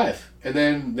 35, and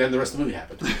then the rest of the movie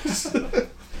happened.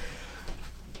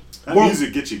 That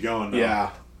music gets you going, though.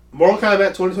 Yeah. Mortal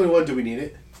Kombat 2021, do we need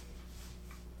it?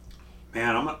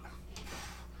 Man, I'm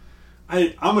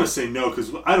going to say no,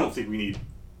 because I don't think we need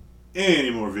any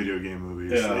more video game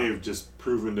movies. Yeah. They've just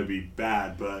proven to be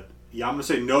bad, but yeah, I'm going to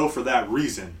say no for that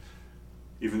reason,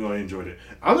 even though I enjoyed it.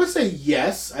 I'm going to say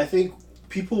yes. I think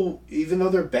people, even though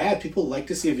they're bad, people like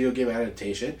to see a video game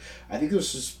adaptation. I think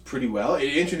this is pretty well.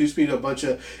 It introduced me to a bunch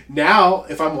of... Now,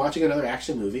 if I'm watching another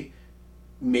action movie,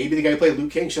 maybe the guy who played Liu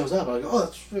Kang shows up. I'm like,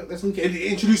 oh, that's Liu Kang. It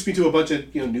introduced me to a bunch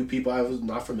of new people I was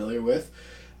not familiar with.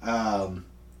 Don't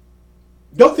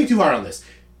think too hard on this.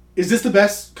 Is this the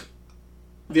best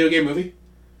video game movie?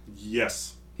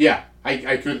 Yes. Yeah.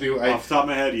 I could do... Off the top of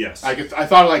my head, yes. I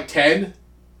thought of like 10,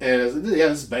 and I was like, yeah,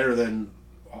 this is better than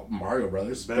Mario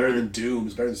Brothers. It's better than Doom.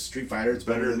 It's better than Street Fighter. It's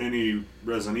better than any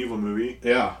Resident Evil movie.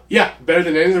 Yeah. Yeah, better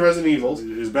than any of the Resident Evils.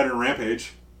 It's better than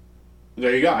Rampage.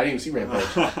 There you go. I didn't even see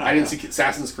Rampage. I didn't see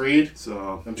Assassin's Creed.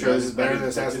 So I'm sure this is better than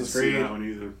Assassin's Creed. I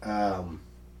didn't see that one either.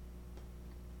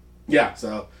 Yeah,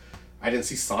 so I didn't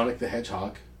see Sonic the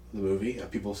Hedgehog, the movie.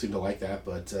 People seem to like that,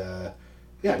 but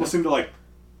yeah. People seem to like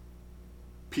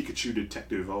Pikachu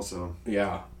Detective also.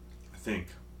 Yeah. I think.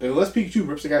 Unless Pikachu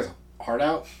rips the guy's heart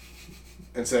out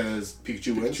and says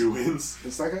Pikachu wins. Pikachu wins.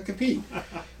 It's not going to compete.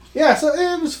 Yeah, so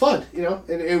it was fun,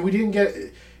 and we didn't get...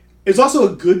 It's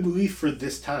also a good movie for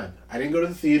this time. I didn't go to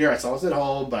the theater. I saw this at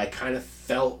home, but I kind of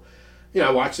felt...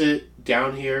 I watched it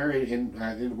down here,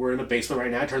 and we're in a basement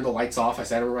right now. I turned the lights off. I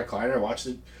sat over my recliner. I watched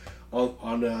it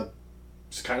on a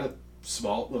kind of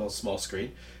small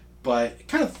screen. But it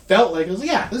kind of felt like, it was like,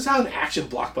 yeah, this is how an action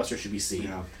blockbuster should be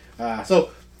seen. Yeah.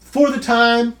 So, for the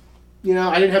time,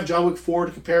 I didn't have John Wick 4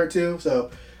 to compare it to,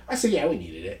 so I said, yeah, we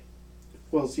needed it.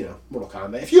 Well, it's, Mortal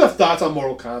Kombat. If you have thoughts on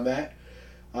Mortal Kombat,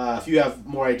 if you have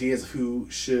more ideas of who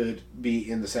should be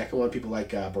in the second one, people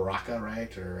like Baraka,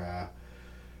 right? Or,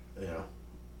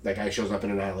 that guy shows up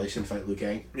in Annihilation to fight Liu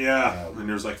Kang. Yeah, and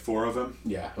there's like 4 of them.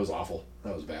 Yeah, it was awful.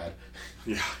 That was bad.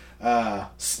 Yeah.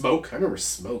 Smoke. I remember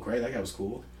Smoke, right? That guy was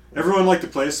cool. Everyone liked to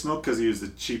play as Smoke because he was the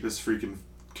cheapest freaking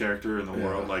character in the Yeah.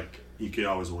 world. Like, you could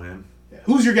always win. Yeah.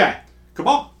 Who's your guy?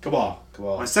 Cabal. Cabal.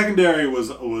 My secondary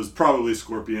was probably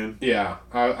Scorpion. Yeah,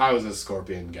 I was a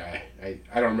Scorpion guy. I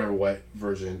don't remember what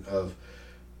version of...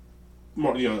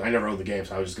 I never owned the game,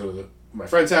 so I would just go to my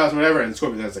friend's house or whatever, and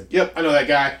Scorpion, that's like, yep, I know that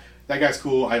guy. That guy's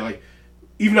cool. I like...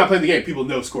 Even not playing the game, people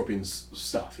know Scorpion's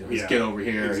stuff. Just get over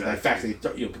here. Exactly. The fact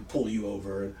that he can pull you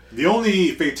over. The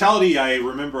only fatality I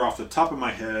remember off the top of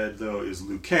my head, though, is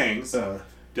Liu Kang's.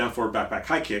 Down forward backpack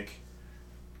high kick.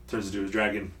 Turns into a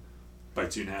dragon.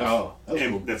 Bites you in half. Oh, that was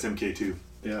cool. That's MK2.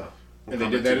 Yeah. And they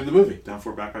did that in the movie. Down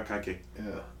forward backpack high kick.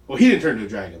 Yeah. Well, he didn't turn into a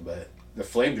dragon, but the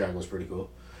flame dragon was pretty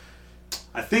cool.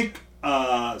 I think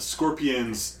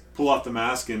scorpions pull off the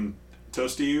mask and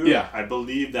toast to you. Yeah. I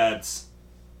believe that's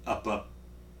up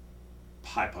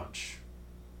high punch.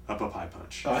 Up high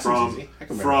punch. Oh, that seems easy. I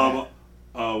can remember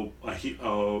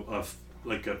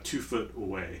like a 2 foot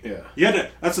away. Yeah. You had to.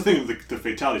 That's the thing with the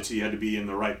fatality too. You had to be in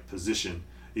the right position.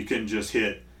 You couldn't just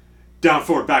hit down,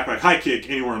 forward, back, high kick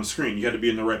anywhere on the screen. You had to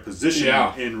be in the right position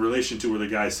in relation to where the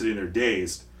guy's sitting there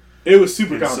dazed. It was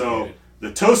super And complicated. so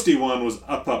the toasty one was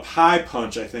up high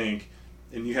punch, I think,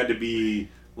 and you had to be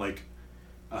like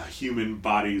a human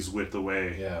body's width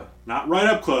away. Yeah. Not right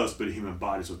up close, but a human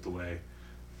body's width away.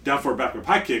 Down, forward, backward,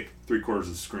 high kick, 3/4 of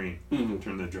the screen.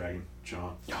 Turn the dragon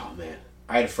jaw. Oh man,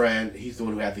 I had a friend. He's the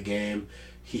one who had the game.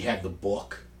 He had the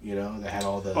book, that had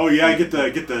all the. Oh yeah, get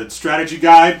the strategy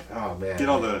guide. Oh man, Get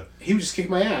all the. He would just kick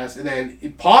my ass, and then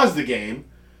he'd pause the game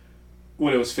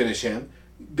when it was finish him,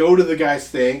 go to the guy's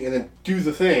thing, and then do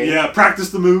the thing. Yeah, practice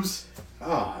the moves.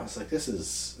 Oh, I was like, this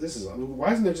is.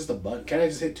 Why isn't there just a button? Can't I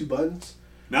just hit 2 buttons?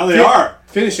 Now they are.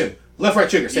 Finish him. Left, right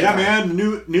trigger. Same Yeah, time.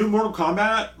 man. New Mortal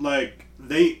Kombat, like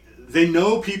they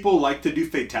know people like to do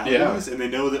fatalities, and they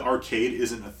know that arcade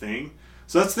isn't a thing.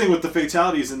 So that's the thing with the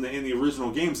fatalities in the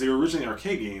original games. They were originally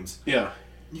arcade games. Yeah.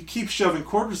 You keep shoving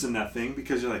quarters in that thing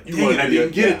because you're like, You dang wanna it, I do didn't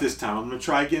it, get yeah. it this time. I'm gonna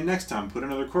try again next time. Put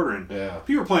another quarter in. Yeah.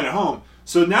 People are playing at home,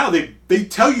 so now they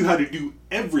tell you how to do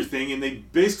everything, and they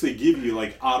basically give you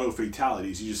like auto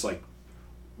fatalities. You just like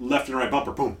left and right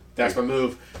bumper, boom. That's my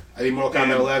move. I think Mortal Kombat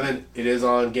And- 11. It is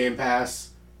on Game Pass.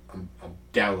 I'm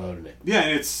downloading it. Yeah,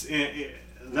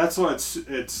 and that's why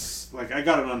it's like I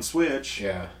got it on Switch.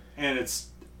 Yeah. And it's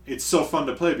so fun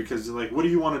to play because like, what do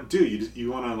you want to do?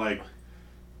 You want to like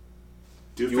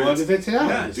do You want to do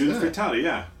fatalities. Yeah, do the fatality.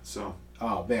 Yeah. So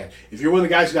Oh man, if you're one of the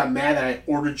guys who got mad that I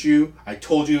ordered you, I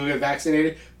told you to get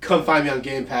vaccinated, come find me on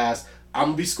Game Pass. I'm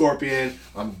gonna be Scorpion.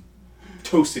 I'm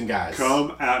toasting guys.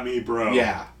 come at me, bro.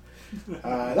 Yeah.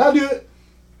 That'll do it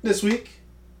this week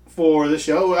for the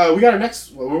show. We got our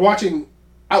next. We're watching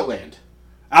Outland.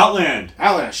 Outland.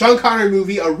 Outland, Sean Connery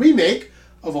movie, a remake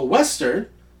of a western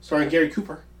starring Gary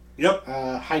Cooper. Yep.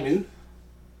 High Noon.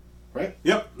 Right.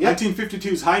 Yep. Yep.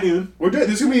 1952's High Noon. We're doing.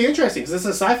 This is gonna be interesting because this is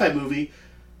a sci-fi movie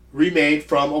remade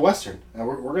from a western.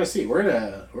 We're gonna see. We're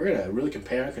gonna really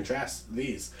compare and contrast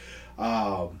these.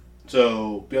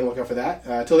 So be on the lookout for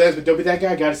that. Till then, but don't be that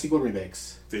guy. Got a sequel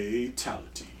remakes.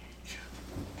 Fatality.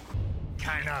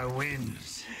 Kano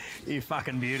wins. You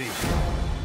fucking beauty.